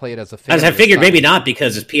 I want to play it as a fan. As I figured, maybe not,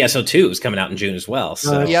 because PSO2 is coming out in June as well.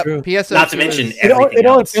 So, PSO2 not to mention everything it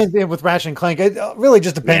all depends with Ratchet and Clank. It really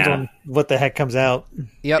just depends on what the heck comes out.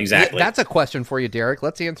 Yep, exactly. That's a question for you, Derek.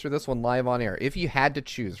 Let's answer this one live on air. If you had to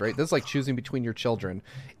choose, right? This is like choosing between your children,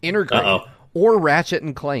 Intergrade or Ratchet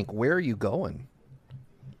and Clank. Where are you going?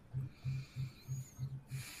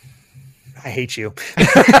 I hate you.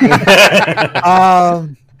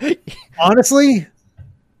 Honestly,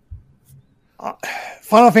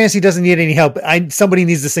 Final Fantasy doesn't need any help. Somebody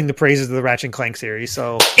needs to sing the praises of the Ratchet and Clank series.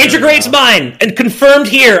 So Integrate's mine, and confirmed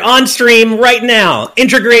here on stream right now.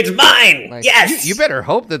 Integrate's mine. Nice. Yes. You better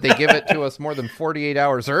hope that they give it to us more than 48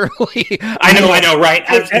 hours early. I know, right?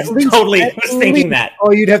 I was thinking that.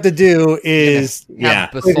 All you'd have to do is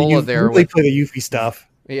Basola there. Play the Yuffie stuff.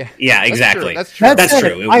 Yeah, exactly. That's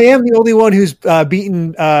true. I am the only one who's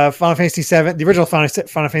beaten Final Fantasy VII, the original Final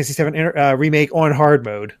Fantasy VII remake on hard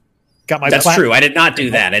mode. That's true. I did not do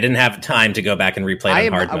that. I didn't have time to go back and replay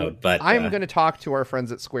it on hard mode. But I'm going to talk to our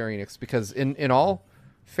friends at Square Enix because, in all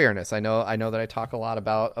fairness, I know that I talk a lot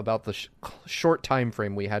about the short time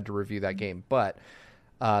frame we had to review that game, but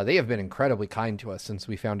they have been incredibly kind to us since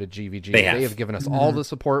we founded GVG. They have given us all the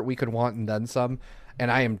support we could want and then some.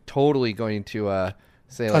 And I am totally going to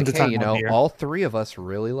say, like, hey, all three of us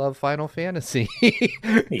really love Final Fantasy.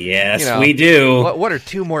 Yes, we do. What are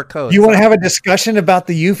two more codes? You want to have a discussion about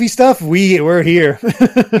the Yuffie stuff? We're here.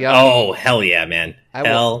 Oh, hell yeah, man.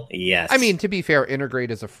 Hell yes. I mean, to be fair,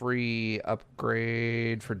 Integrate is a free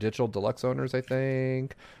upgrade for digital deluxe owners, I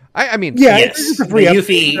think. I mean, yes. It's a free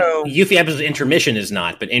Yuffie episode intermission is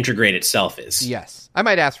not, but Integrate itself is. Yes. I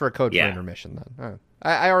might ask for a code for intermission then.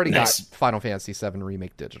 I already got Final Fantasy VII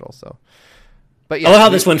Remake digital, so... But I love how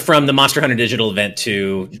this went from the Monster Hunter Digital event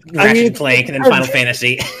to Ratchet and Clank and then Final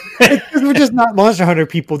Fantasy. We're just not Monster Hunter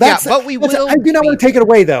people. But we will. I do not want to take it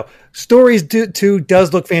away, though. Stories 2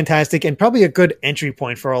 does look fantastic and probably a good entry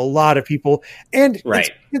point for a lot of people. And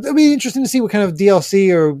it'll be interesting to see what kind of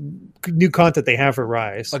DLC or new content they have for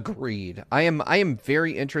Rise. Agreed. I am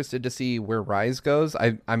very interested to see where Rise goes.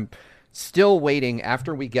 I'm still waiting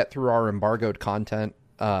after we get through our embargoed content.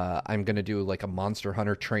 I'm going to do like a Monster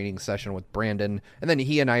Hunter training session with Brandon, and then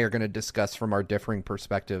he and I are going to discuss from our differing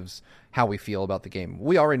perspectives how we feel about the game.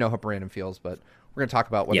 We already know how Brandon feels, but we're going to talk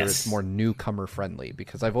about whether it's more newcomer friendly,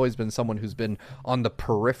 because I've always been someone who's been on the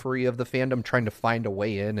periphery of the fandom trying to find a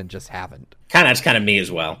way in and just haven't. That's kind of me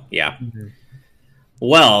as well. Yeah. Mm-hmm.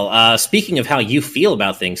 Well, speaking of how you feel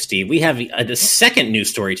about things, Steve, we have a second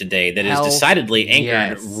news story today that is decidedly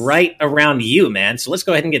anchored right around you, man. So let's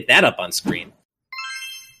go ahead and get that up on screen.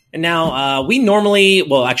 And now we normally,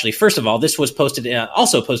 first of all, this was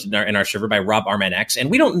also posted in our server by Rob RManX,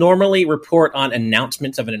 and we don't normally report on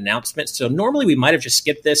announcements of an announcement, so normally we might have just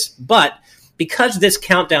skipped this, but because this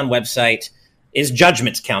countdown website is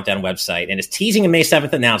Judgment's countdown website and is teasing a May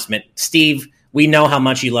 7th announcement, Steve, we know how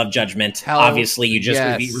much you love Judgment. Obviously, you just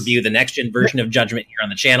review the next-gen version of Judgment here on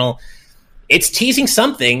the channel. It's teasing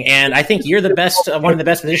something, and I think you're the best, one of the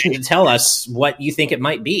best positions to tell us what you think it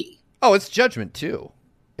might be. Oh, it's Judgment 2.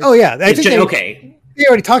 I think they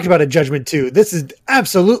already talked about a Judgment 2. This is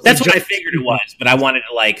absolutely... That's what I figured it was, but I wanted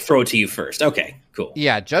to throw it to you first. Okay, cool.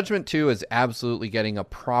 Yeah, Judgment 2 is absolutely getting a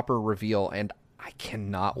proper reveal, and I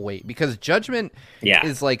cannot wait, because Judgment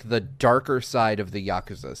is like the darker side of the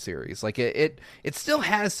Yakuza series. Like it still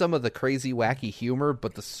has some of the crazy, wacky humor,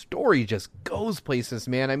 but the story just goes places,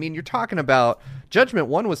 man. I mean, you're talking about Judgment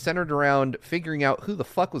 1 was centered around figuring out who the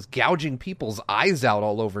fuck was gouging people's eyes out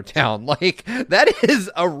all over town. Like, that is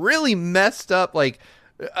a really messed up,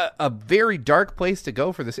 a very dark place to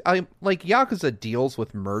go for this. Yakuza deals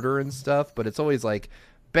with murder and stuff, but it's always like,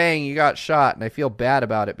 bang, you got shot, and I feel bad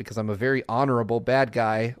about it because I'm a very honorable bad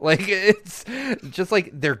guy. Like, it's just like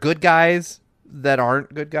they're good guys that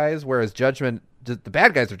aren't good guys, whereas Judgment, the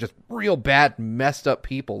bad guys are just real bad, messed up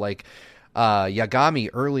people. Like, Yagami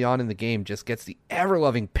early on in the game just gets the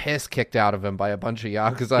ever-loving piss kicked out of him by a bunch of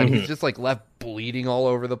Yakuza, and he's just, left bleeding all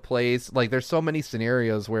over the place. Like, there's so many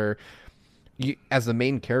scenarios where you, as the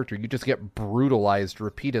main character, you just get brutalized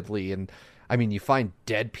repeatedly, and I mean, you find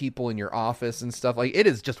dead people in your office and stuff. Like, it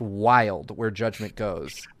is just wild where Judgment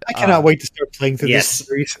goes. I cannot wait to start playing through this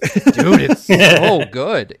series. Dude, it's so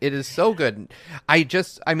good. It is so good.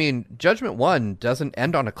 Judgment 1 doesn't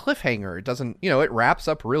end on a cliffhanger. It doesn't, it wraps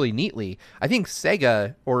up really neatly. I think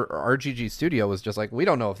Sega or RGG Studio was just like, we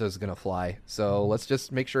don't know if this is going to fly, so let's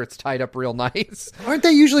just make sure it's tied up real nice. Aren't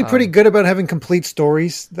they usually pretty good about having complete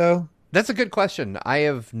stories, though? That's a good question. I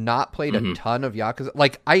have not played a ton of Yakuza.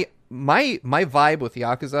 My vibe with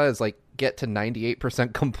Yakuza is get to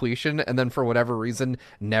 98% completion and then for whatever reason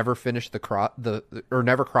never finish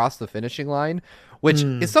never cross the finishing line, which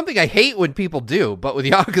is something I hate when people do. But with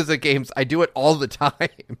Yakuza games, I do it all the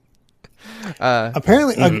time.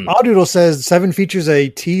 Apparently, Audoodle says 7 features a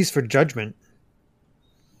tease for Judgment.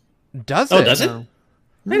 Does it? Oh, does it? I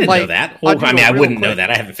didn't know that. Well, I wouldn't know that.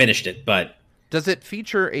 I haven't finished it, but does it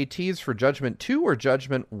feature a tease for Judgment 2 or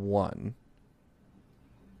Judgment 1?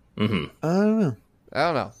 I don't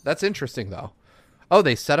know. That's interesting, though. Oh,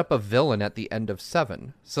 they set up a villain at the end of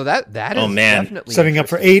 7. So that is definitely setting up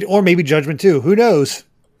for 8 or maybe Judgment 2. Who knows?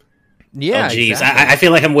 Yeah, oh, geez. exactly. I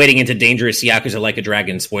feel like I'm wading into dangerous Yakuza Like a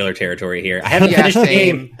Dragon spoiler territory here. I haven't finished the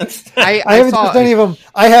game. I haven't finished any of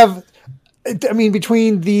them. I mean,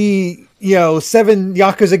 between the 7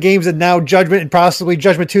 Yakuza games and now Judgment and possibly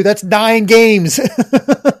Judgment 2, that's 9 games.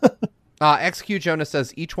 XQ Jonah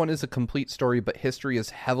says each one is a complete story, but history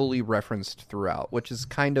is heavily referenced throughout, which is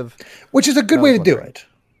a good way to do it.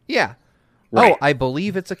 Yeah. Right. Oh, I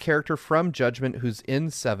believe it's a character from Judgment who's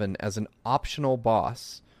in 7 as an optional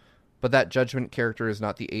boss, but that Judgment character is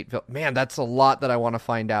not the 8 villain. Man, that's a lot that I want to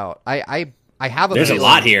find out. I have There's a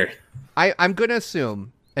lot here. I'm going to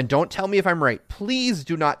assume, and don't tell me if I'm right. Please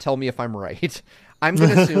do not tell me if I'm right. I'm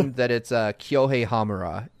going to assume that it's Kyohei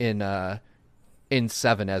Hamura in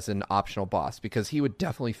 7 as an optional boss, because he would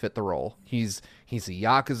definitely fit the role. He's a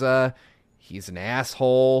Yakuza. He's an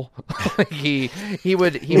asshole. he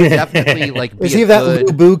would definitely like be. Is he of that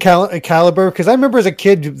Lu Bu caliber? Because I remember as a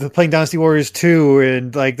kid playing Dynasty Warriors 2,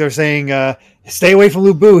 and like they're saying, "Stay away from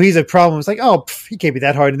Lu Bu. He's a problem." It's like, oh, he can't be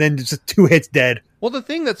that hard, and then just 2 hits dead. Well, the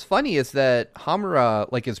thing that's funny is that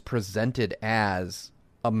Hamura like is presented as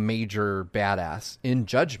a major badass in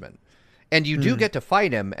Judgment, and you do get to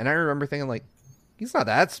fight him. And I remember thinking like, he's not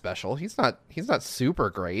that special. He's not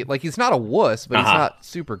super great. Like, he's not a wuss, but he's not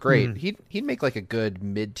super great. He'd make like a good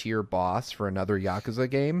mid-tier boss for another Yakuza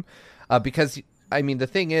game. Because I mean, the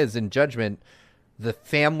thing is, in Judgment, the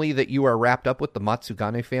family that you are wrapped up with, the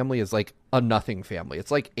Matsugane family, is like a nothing family.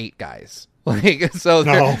 It's like 8 guys. Like, so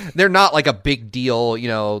they're not like a big deal,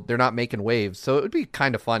 they're not making waves. So it would be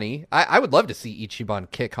kind of funny. I would love to see Ichiban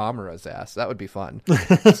kick Hamura's ass. That would be fun.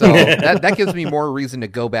 So that gives me more reason to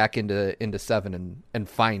go back into 7 and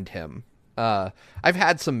find him. I've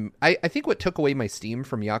had some, I think what took away my steam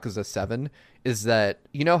from Yakuza 7 is that,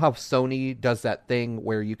 how Sony does that thing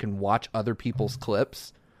where you can watch other people's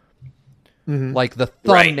clips? Mm-hmm. Like the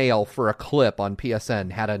thumbnail for a clip on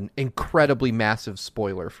PSN had an incredibly massive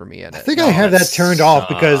spoiler for me in it. I think I have that turned off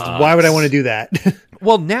because why would I want to do that?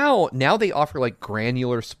 Well, now they offer like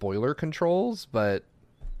granular spoiler controls, but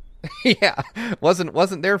yeah,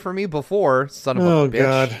 wasn't there for me before. Son of a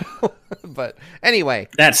bitch. God. But anyway,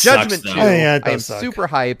 that Judgment sucks, 2. Yeah, I am super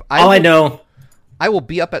hype. I know. I will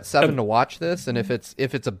be up at 7 to watch this, and if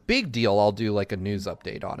it's a big deal, I'll do like a news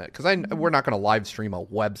update on it, because we're not going to live stream a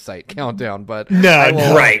website countdown, but I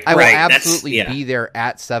will absolutely be there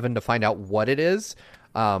at 7 to find out what it is.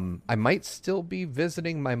 I might still be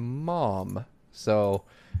visiting my mom, so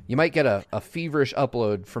you might get a feverish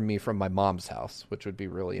upload from me from my mom's house, which would be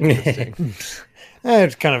really interesting.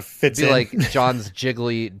 It kind of fits in. Like John's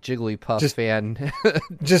Jigglypuff fan.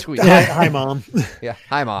 Just hi, Mom. Yeah,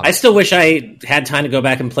 hi, Mom. I still wish I had time to go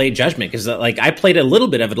back and play Judgment, because I played a little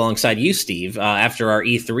bit of it alongside you, Steve, after our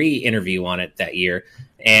E3 interview on it that year,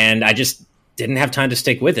 and I just didn't have time to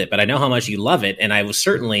stick with it. But I know how much you love it, and I was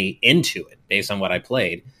certainly into it based on what I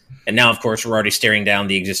played. And now, of course, we're already staring down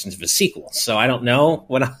the existence of a sequel. So I don't know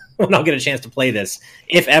when I'll get a chance to play this,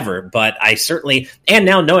 if ever. But I certainly, and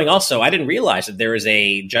now knowing also, I didn't realize that there is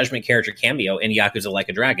a Judgment character cameo in Yakuza Like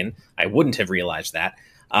a Dragon. I wouldn't have realized that.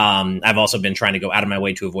 I've also been trying to go out of my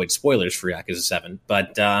way to avoid spoilers for Yakuza 7.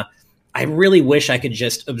 But I really wish I could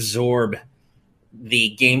just absorb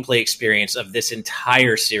the gameplay experience of this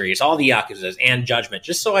entire series, all the Yakuzas and Judgment,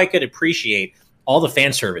 just so I could appreciate all the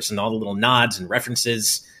fan service and all the little nods and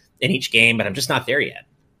references in each game, but I'm just not there yet.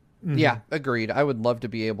 Yeah, agreed. I would love to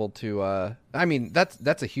be able to, I mean,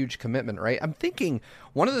 that's a huge commitment, right? I'm thinking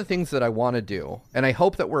one of the things that I want to do, and I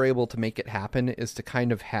hope that we're able to make it happen, is to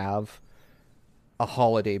kind of have a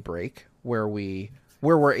holiday break where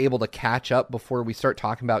we're able to catch up before we start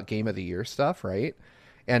talking about Game of the Year stuff, right?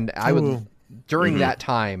 And I would, during that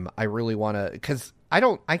time, I really want to, because I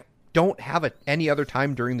don't have any other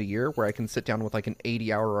time during the year where I can sit down with like an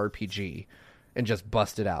 80-hour RPG and just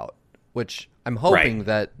bust it out, which I'm hoping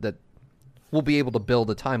that we'll be able to build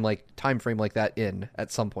a time frame like that in at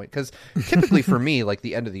some point. Because typically for me, like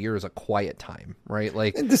the end of the year is a quiet time, right?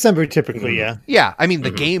 Like in December, typically, yeah. Yeah, I mean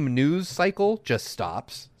the game news cycle just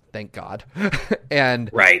stops, thank God, and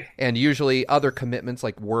usually other commitments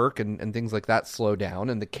like work and things like that slow down,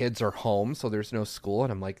 and the kids are home, so there's no school,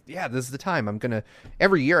 and I'm like, yeah, this is the time.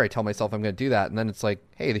 Every year I tell myself I'm gonna do that, and then it's like,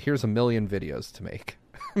 hey, here's a million videos to make.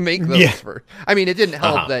 Make those for. I mean, it didn't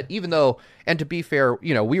help that even though, and to be fair,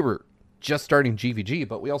 we were just starting GVG,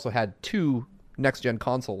 but we also had 2 next gen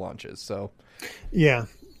console launches. So yeah,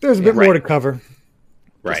 there's a bit more to cover.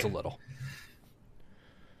 Just a little.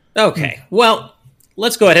 Okay. Well,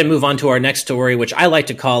 let's go ahead and move on to our next story, which I like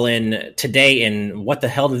to call in today in what the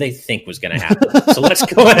hell do they think was going to happen? So let's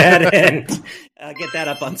go ahead and get that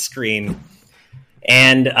up on screen.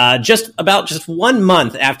 And just 1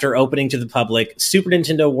 month after opening to the public, Super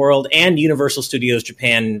Nintendo World and Universal Studios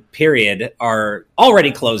Japan, period, are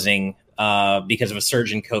already closing because of a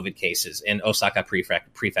surge in COVID cases in Osaka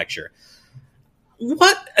Prefecture.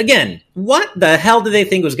 What the hell did they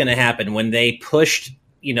think was going to happen when they pushed,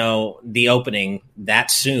 the opening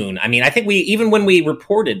that soon? I mean, I think even when we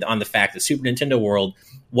reported on the fact that Super Nintendo World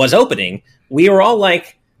was opening, we were all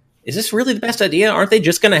like, is this really the best idea? Aren't they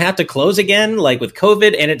just going to have to close again, like with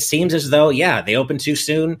COVID? And it seems as though, they opened too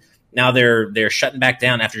soon. Now they're shutting back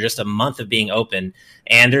down after just a month of being open,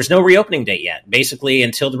 and there's no reopening date yet. Basically,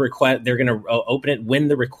 until the request, they're going to open it when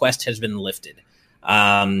the request has been lifted.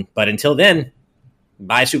 But until then,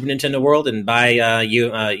 buy Super Nintendo World and buy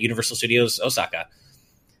Universal Studios Osaka.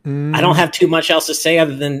 I don't have too much else to say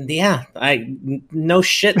other than, no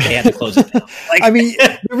shit, they had to close it down. I mean,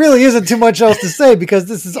 there really isn't too much else to say because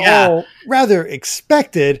this is all rather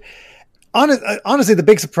expected. Honestly, the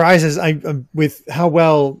big surprise is with how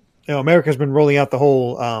well America's been rolling out the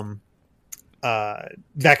whole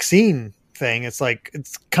vaccine thing. It's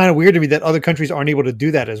kind of weird to me that other countries aren't able to do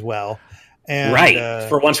that as well. And,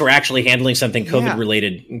 for once, we're actually handling something COVID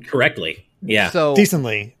related correctly. Yeah, so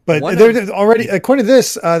decently, but they're already, according to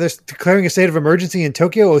this, they're declaring a state of emergency in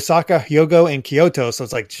Tokyo, Osaka, Hyogo, and Kyoto. So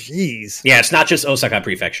it's like, geez. Yeah, it's not just Osaka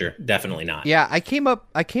Prefecture. Definitely not. Yeah, I came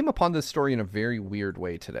upon this story in a very weird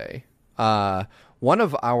way today. One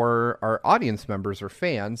of our audience members or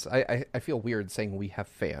fans, I feel weird saying we have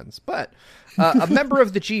fans, but a member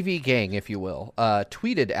of the GV gang, if you will,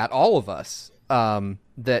 tweeted at all of us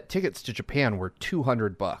that tickets to Japan were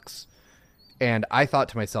 $200. And I thought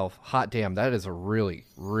to myself, hot damn, that is a really,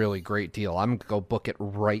 really great deal. I'm going to go book it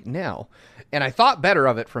right now. And I thought better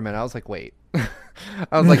of it for a minute. I was like, wait.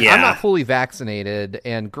 I'm not fully vaccinated.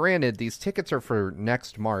 And granted, these tickets are for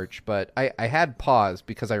next March. But I had pause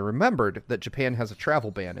because I remembered that Japan has a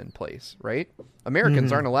travel ban in place, right?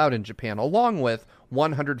 Americans aren't allowed in Japan, along with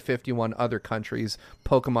 151 other countries.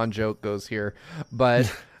 Pokemon joke goes here.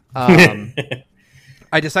 But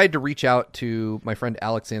I decided to reach out to my friend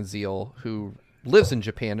Alex Anziel, who lives in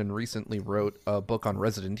Japan and recently wrote a book on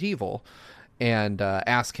Resident Evil, and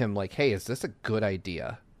ask him, like, hey, is this a good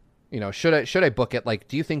idea? Should I book it? Like,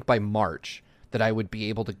 do you think by March that I would be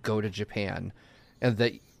able to go to Japan and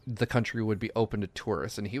that the country would be open to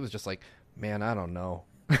tourists? And he was just like, man, I don't know.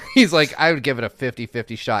 He's like, I would give it a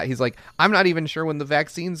 50-50 shot. He's like, I'm not even sure when the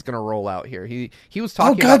vaccine's going to roll out here. He was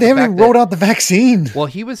talking about they haven't rolled out the vaccine. Well,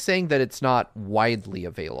 he was saying that it's not widely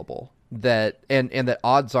available. And that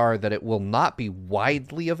odds are that it will not be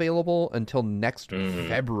widely available until next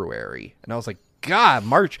February. And I was like, God,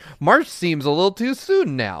 March seems a little too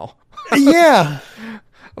soon now. Yeah. I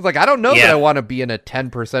was like, I don't know that I want to be in a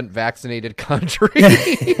 10% vaccinated country.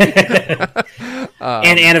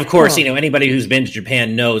 And of course, anybody who's been to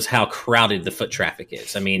Japan knows how crowded the foot traffic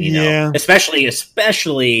is. I mean,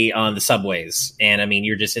 especially on the subways. And I mean,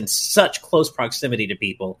 you're just in such close proximity to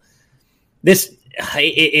people.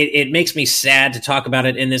 It makes me sad to talk about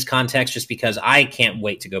it in this context just because I can't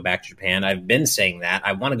wait to go back to Japan. I've been saying that.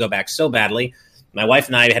 I want to go back so badly. My wife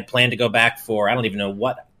and I had planned to go back for, I don't even know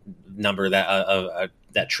what number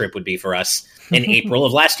that trip would be for us in April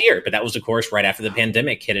of last year. But that was, of course, right after the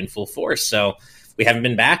pandemic hit in full force. So we haven't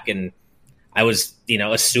been back. And I was,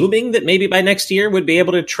 assuming that maybe by next year we'd be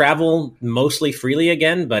able to travel mostly freely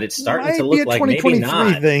again. But it's starting to look like maybe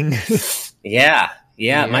not. Thing. Yeah,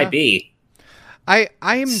 it might be. I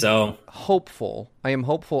am hopeful. I am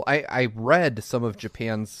hopeful. I read some of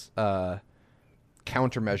Japan's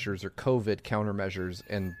countermeasures or COVID countermeasures,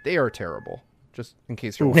 and they are terrible. Just in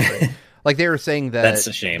case you're wondering. Like they were saying that that's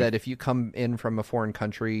a shame. That if you come in from a foreign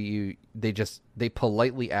country, they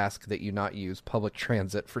politely ask that you not use public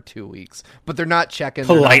transit for 2 weeks, but they're not checking.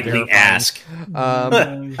 Politely ask.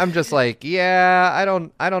 I'm just like, I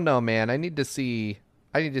don't know, man. I need to see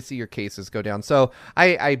your cases go down. So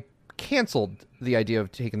I canceled the idea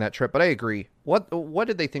of taking that trip, but I agree. What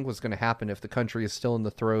did they think was going to happen if the country is still in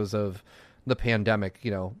the throes of the pandemic?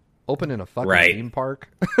 Open in a fucking theme park.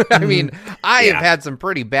 I mean, I have had some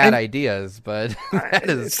pretty bad ideas, but that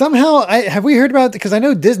is somehow. Have we heard about? Because I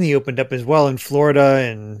know Disney opened up as well in Florida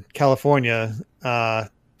and California to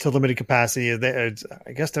limited capacity. I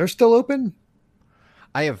guess they're still open.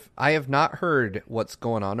 I have not heard what's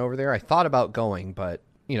going on over there. I thought about going, but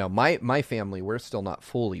my family, we're still not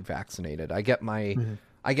fully vaccinated. I get my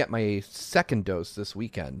second dose this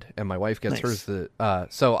weekend, and my wife gets hers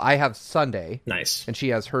so I have Sunday. Nice. And she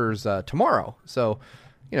has hers tomorrow. So,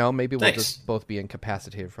 maybe we'll just both be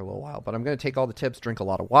incapacitated for a little while. But I'm going to take all the tips, drink a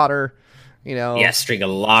lot of water, Yes, drink a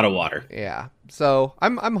lot of water. Yeah. So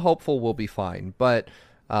I'm hopeful we'll be fine. But,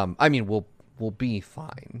 we'll be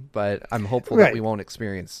fine, but I'm hopeful that we won't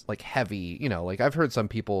experience like heavy, I've heard some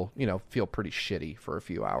people, feel pretty shitty for a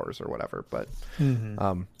few hours or whatever, but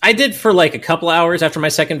I did for like a couple hours after my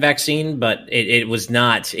second vaccine, but it was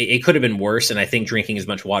not, it could have been worse. And I think drinking as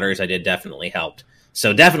much water as I did definitely helped.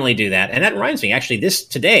 So definitely do that. And that reminds me, actually,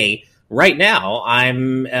 today, right now,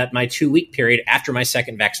 I'm at my 2-week period after my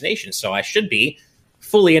second vaccination. So I should be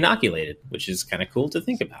fully inoculated, which is kind of cool to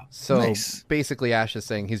think about. So basically Ash is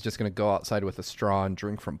saying he's just going to go outside with a straw and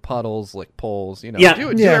drink from puddles, lick poles, do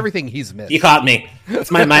everything he's missed. You caught me.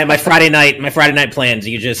 It's my Friday night plans.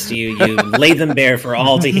 You lay them bare for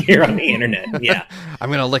all to hear on the internet. Yeah. I'm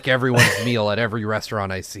going to lick everyone's meal at every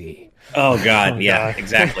restaurant I see. Oh God.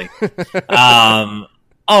 Exactly.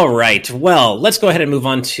 All right. Well, let's go ahead and move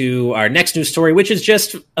on to our next news story, which is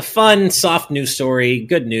just a fun, soft news story.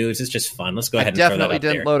 Good news. It's just fun. Let's go ahead and throw that up there.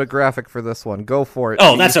 Definitely didn't load a graphic for this one. Go for it.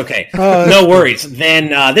 Oh, that's okay. No worries.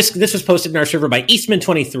 Then this was posted in our server by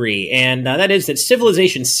Eastman23, and that is that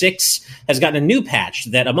Civilization 6 has gotten a new patch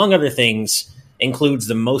that, among other things, includes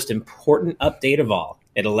the most important update of all.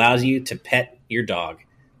 It allows you to pet your dog,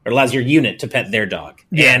 or allows your unit to pet their dog.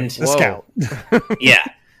 Yeah, and the scout. Yeah,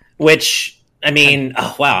 which... I mean,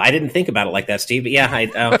 oh, wow, I didn't think about it like that, Steve. But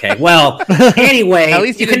yeah, okay. Well, anyway, at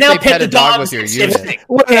least you can now pet the dog with your unit.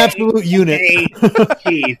 What an absolute unit.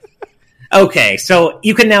 Jeez. Okay, so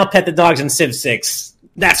you can now pet the dogs in Civ 6.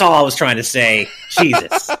 That's all I was trying to say.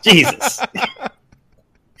 Jesus.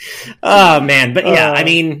 Oh, man. But yeah, I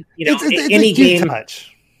mean, it's any a game...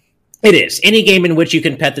 touch. It is. Any game in which you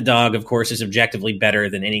can pet the dog, of course, is objectively better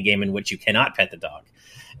than any game in which you cannot pet the dog.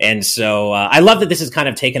 And so I love that this has kind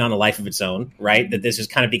of taken on a life of its own, right? That this has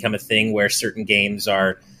kind of become a thing where certain games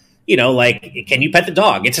are, like, can you pet the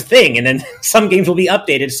dog? It's a thing. And then some games will be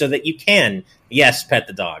updated so that you can, yes, pet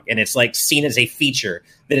the dog. And it's like seen as a feature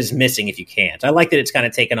that is missing if you can't. I like that it's kind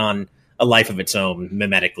of taken on a life of its own,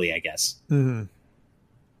 mimetically, I guess. Mm-hmm.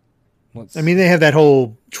 I mean, they have that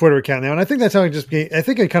whole Twitter account now. And I think that's how I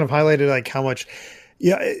think it kind of highlighted like how much,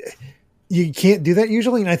 you can't do that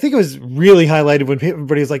usually. And I think it was really highlighted when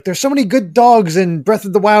everybody was like, there's so many good dogs in Breath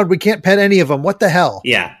of the Wild. We can't pet any of them. What the hell?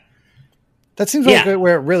 Yeah. That seems like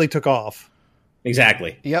where it really took off.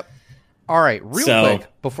 Exactly. Yep. All right. Quick,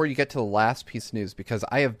 before you get to the last piece of news, because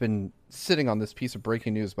I have been sitting on this piece of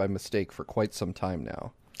breaking news by mistake for quite some time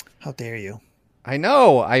now. How dare you? I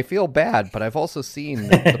know. I feel bad, but I've also seen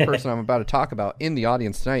the person I'm about to talk about in the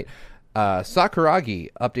audience tonight.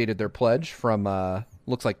 Sakuragi updated their pledge from...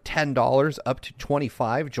 looks like $10 up to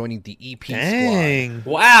 $25, joining the EP squad.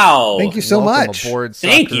 Wow. Thank you so much. Aboard,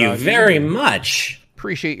 Thank you very much.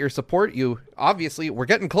 Appreciate your support. We're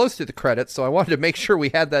getting close to the credits, so I wanted to make sure we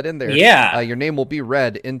had that in there. Yeah. Your name will be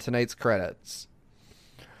read in tonight's credits.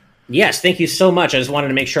 Yes, thank you so much. I just wanted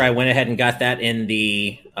to make sure I went ahead and got that in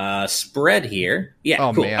the spread here. Yeah,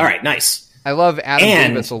 cool. Man. All right, nice. I love Adam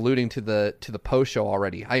Davis alluding to the post show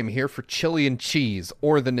already. I am here for chili and cheese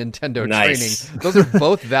or the Nintendo training. Those are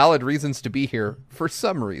both valid reasons to be here for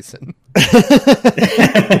some reason.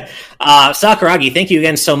 Sakuragi, thank you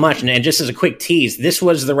again so much. And just as a quick tease, this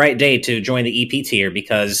was the right day to join the EP tier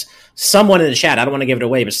because someone in the chat, I don't want to give it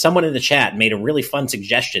away, but someone in the chat made a really fun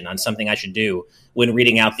suggestion on something I should do when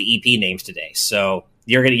reading out the EP names today. So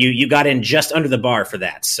you got in just under the bar for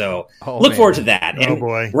that. So look forward to that. Oh,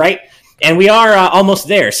 boy. Right? And we are almost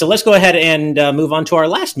there. So let's go ahead and move on to our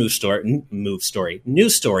last news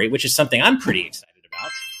story, which is something I'm pretty excited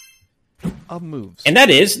about. Moves. And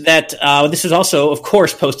that is that this is also, of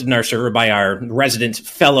course, posted in our server by our resident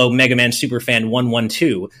fellow Mega Man superfan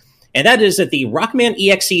 112. And that is that the Rockman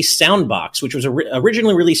EXE Soundbox, which was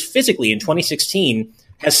originally released physically in 2016,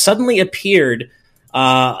 has suddenly appeared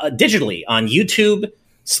digitally on YouTube,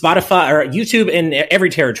 Spotify, or YouTube in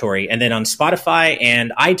every territory, and then on Spotify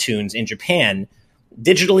and iTunes in Japan,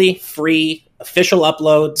 digitally free official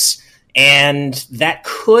uploads. And that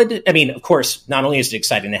could, I mean, of course, not only is it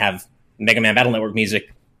exciting to have Mega Man Battle Network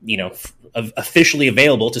music, officially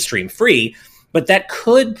available to stream free, but that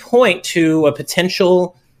could point to a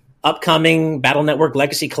potential upcoming Battle Network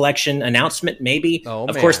Legacy Collection announcement, maybe.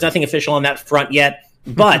 Of course, nothing official on that front yet,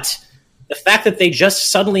 but the fact that they just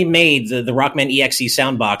suddenly made the Rockman EXE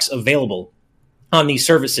Soundbox available on these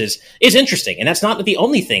services is interesting. And that's not the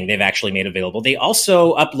only thing they've actually made available. They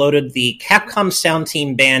also uploaded the Capcom Sound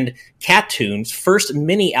Team band Cat Tunes' first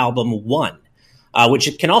mini album, One,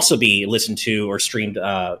 which can also be listened to or streamed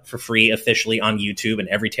for free officially on YouTube in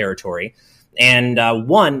every territory. And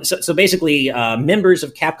so basically, members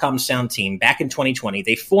of Capcom's sound team back in 2020,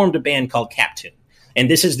 they formed a band called Captoon. And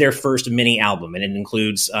this is their first mini album. And it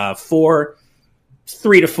includes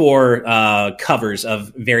 3 to 4 covers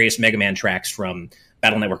of various Mega Man tracks from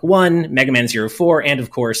Battle Network 1, Mega Man 04, and of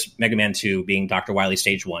course, Mega Man 2 being Dr. Wily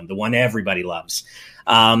Stage 1, the one everybody loves.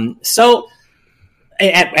 So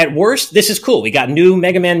at worst, this is cool. We got new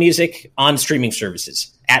Mega Man music on streaming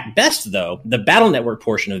services. At best, though, the Battle Network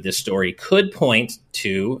portion of this story could point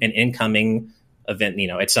to an incoming event,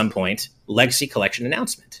 at some point, Legacy Collection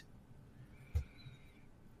announcement.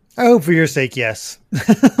 I hope for your sake, yes.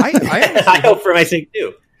 I hope for my sake,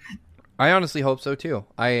 too. I honestly hope so, too.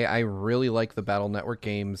 I really like the Battle Network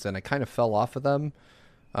games, and I kind of fell off of them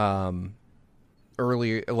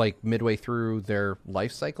early, like midway through their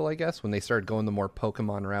life cycle, I guess, when they started going the more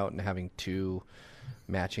Pokemon route and having 2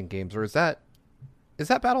 matching games. Or is that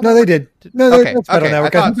Battle Network? No, they did. No, okay. That's Battle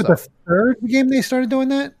Network. I think so. The third game they started doing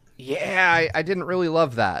that? Yeah, I didn't really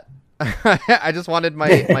love that. I just wanted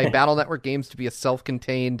my Battle Network games to be a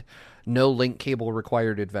self-contained, no link cable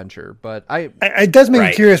required adventure. But it does make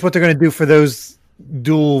me curious what they're going to do for those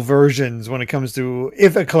dual versions when it comes to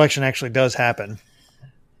if a collection actually does happen.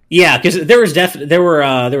 Yeah, because there was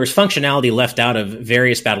functionality left out of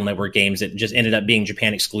various Battle Network games that just ended up being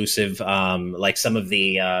Japan exclusive. Like some of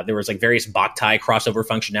the there was like various Boktai crossover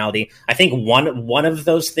functionality. I think one of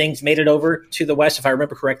those things made it over to the West, if I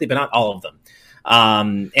remember correctly, but not all of them.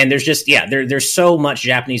 And there's just there's so much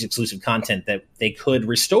Japanese exclusive content that they could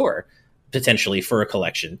restore potentially for a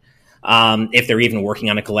collection. If they're even working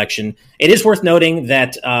on a collection. It is worth noting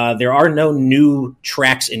that there are no new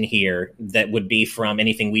tracks in here that would be from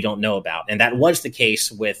anything we don't know about. And that was the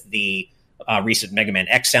case with the recent Mega Man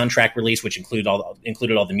X soundtrack release, which included all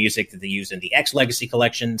the music that they used in the X Legacy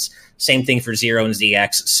collections. Same thing for Zero and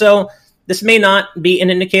ZX. So this may not be an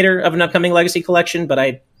indicator of an upcoming Legacy collection,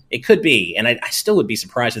 but it could be. And I still would be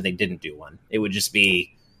surprised if they didn't do one. It would just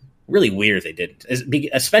be really weird they didn't,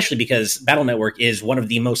 especially because Battle Network is one of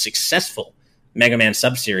the most successful Mega Man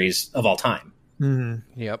subseries of all time.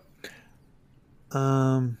 Mm-hmm. Yep.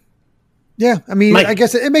 Yeah, I mean, I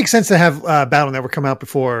guess it makes sense to have Battle Network come out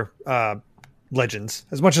before Legends,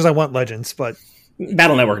 as much as I want Legends, but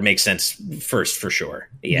Battle Network makes sense first for sure.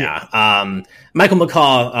 Yeah. Michael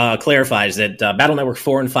McCaw clarifies that Battle Network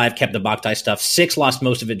 4 and 5 kept the Boktai stuff. 6 lost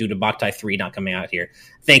most of it due to Boktai 3 not coming out here.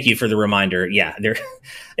 Thank you for the reminder. Yeah,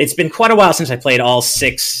 it's been quite a while since I played all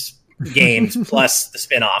 6 games plus the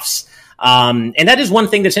spin-offs. And that is one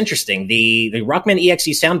thing that's interesting. The Rockman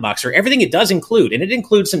EXE Soundboxer, everything it does include, and it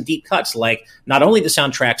includes some deep cuts, like not only the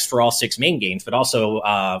soundtracks for all 6 main games, but also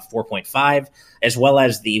 4.5, as well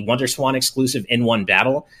as the Wonder Swan exclusive N1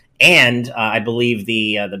 Battle, and I believe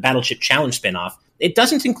the Battle Chip Challenge spinoff. It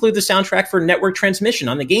doesn't include the soundtrack for Network Transmission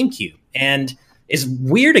on the GameCube. And as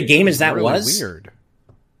weird a game as that really was... weird.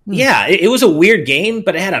 Yeah, it was a weird game,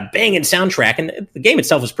 but it had a banging soundtrack, and the game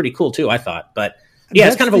itself was pretty cool too, I thought. But yeah,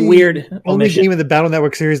 it's kind of a weird only game in the Battle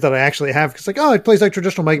Network series that I actually have. It's like, oh, it plays like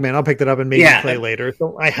traditional Mega Man. I'll pick that up and maybe play later.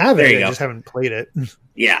 So I have it. I just haven't played it.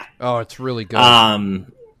 Yeah. Oh, it's really good.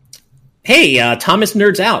 Hey, Thomas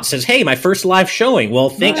Nerds Out says, hey, my first live showing.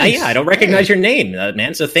 Well, I don't recognize your name,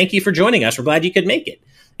 man. So thank you for joining us. We're glad you could make it.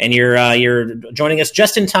 And you're joining us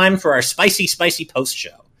just in time for our spicy post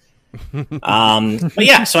show. But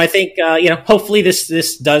yeah, so I think, hopefully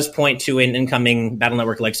this does point to an incoming Battle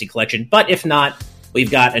Network Legacy collection. But if not,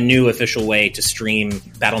 we've got a new official way to stream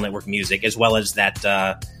Battle Network music, as well as that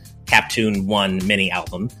Captoon 1 mini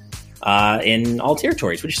album in all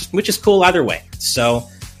territories, which is cool either way. So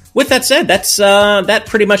with that said, that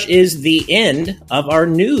pretty much is the end of our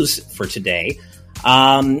news for today.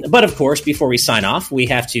 But of course, before we sign off, we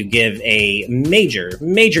have to give a major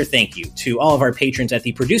thank you to all of our patrons at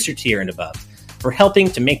the producer tier and above for helping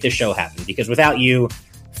to make this show happen, because without you,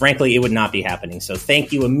 frankly, it would not be happening. So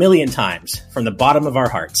thank you a million times from the bottom of our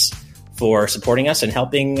hearts for supporting us and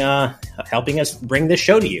helping us bring this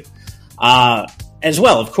show to you. As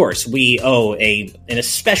well, of course, we owe an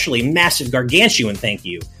especially massive, gargantuan thank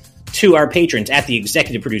you to our patrons at the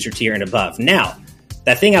executive producer tier and above. Now,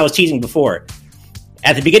 that thing I was teasing before,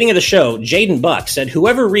 at the beginning of the show, Jaden Buck said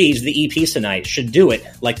whoever reads the EPs tonight should do it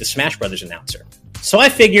like the Smash Brothers announcer. So I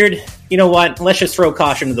figured, you know what, let's just throw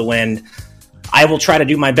caution to the wind. I will try to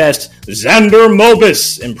do my best Xander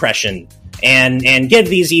Mobus impression and give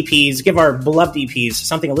these EPs, give our beloved EPs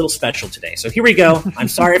something a little special today. So here we go. I'm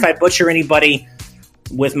sorry if I butcher anybody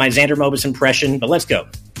with my Xander Mobus impression, but let's go.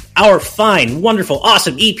 Our fine, wonderful,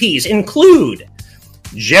 awesome EPs include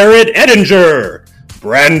Jared Edinger,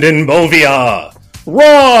 Brandon Bovia,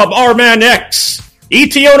 Rob Arman X,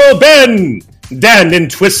 Etiono Ben, Dan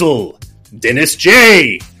Entwistle, Dennis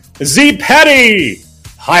J, Z Patty,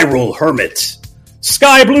 Hyrule Hermit,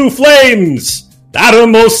 Sky Blue Flames,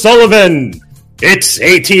 Adam O'Sullivan, It's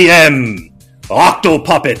ATM,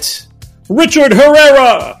 Octopuppet, Richard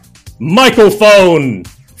Herrera, Microphone,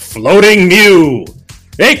 Floating Mew,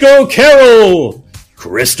 Echo Carroll,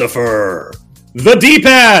 Christopher, The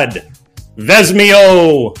D-Pad,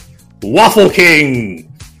 Vesmio, Waffle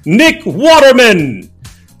King, Nick Waterman,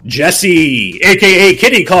 Jesse, aka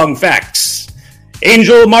Kitty Kong Facts,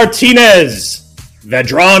 Angel Martinez,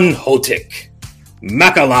 Vedran Hotik,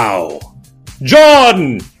 Makalau,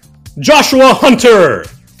 John, Joshua Hunter,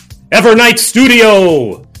 Evernight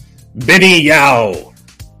Studio, Benny Yao,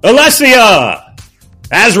 Alessia,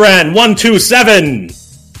 Azran127,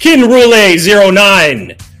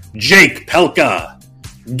 Kinrule09, Jake Pelka,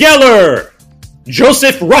 Geller,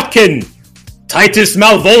 Joseph Rutkin, Titus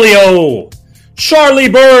Malvolio, Charlie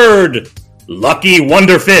Bird, Lucky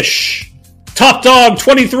Wonderfish, Top Dog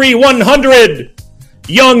 23100,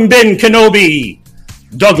 Young Ben Kenobi,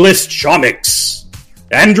 Douglas Chomix,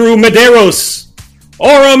 Andrew Medeiros,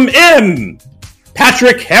 Orem M,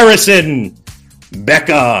 Patrick Harrison,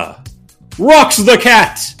 Becca, Rocks the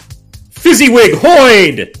Cat, Fizzywig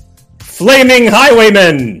Hoyd, Flaming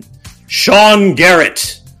Highwayman, Sean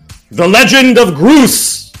Garrett, The Legend of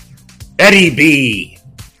Groose, Eddie B,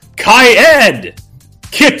 Kai Ed,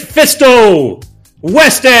 Kit Fisto,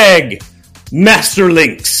 West Egg, Master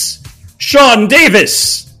Lynx, Sean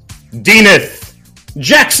Davis, Deaneth,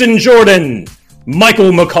 Jackson Jordan,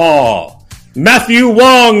 Michael McCaw, Matthew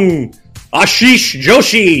Wong, Ashish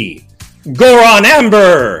Joshi, Goron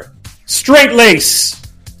Amber, Straight Lace,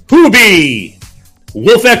 Hoobie,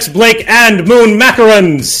 Wolfex Blake and Moon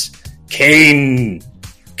Macarons, Kane,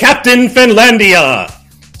 Captain Finlandia,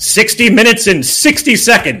 60 minutes and 60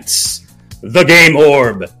 seconds, The Game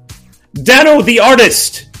Orb, Dano the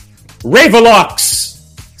Artist,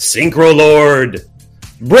 Ravelox, Synchro Lord,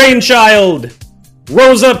 Brainchild,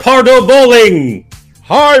 Rosa Pardo Bowling.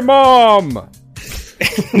 Hi, Mom!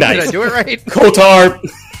 Nice. Did I do it right?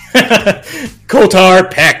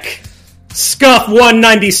 Kotar Peck, Scuff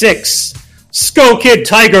 196, Sko Kid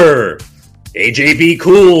Tiger, AJB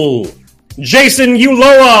Cool, Jason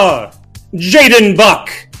Uloa, Jaden Buck,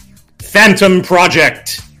 Phantom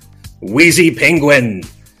Project, Wheezy Penguin,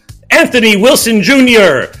 Anthony Wilson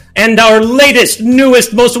Jr., and our latest,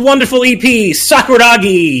 newest, most wonderful EP,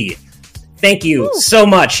 Sakuragi. Thank you so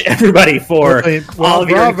much, everybody, for all of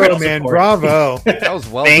your incredible support. Bravo. That was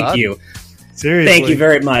well Thank done. you. Seriously. Thank you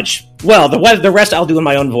very much. Well, the rest I'll do in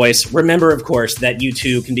my own voice. Remember, of course, that you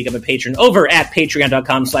too can become a patron over at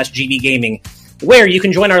patreon.com/gbgaming, where you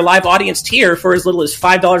can join our live audience tier for as little as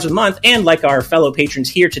 $5 a month, and like our fellow patrons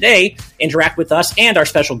here today, interact with us and our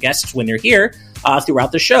special guests when they're here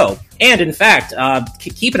throughout the show. And in fact,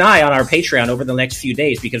 keep an eye on our Patreon over the next few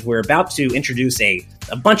days, because we're about to introduce a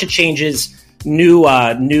bunch of changes,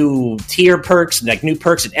 new tier perks, like new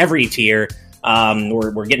perks at every tier.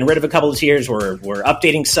 We're getting rid of a couple of tiers. We're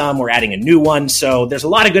updating some. We're adding a new one. So there's a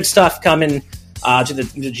lot of good stuff coming to the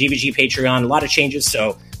GVG Patreon. A lot of changes.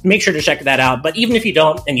 So make sure to check that out. But even if you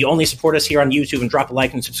don't, and you only support us here on YouTube and drop a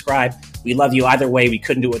like and subscribe, we love you either way. We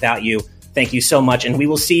couldn't do it without you. Thank you so much. And we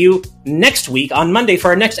will see you next week on Monday for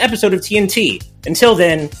our next episode of TNT. Until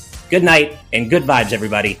then, good night and good vibes,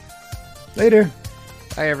 everybody. Later.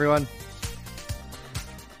 Hi, everyone.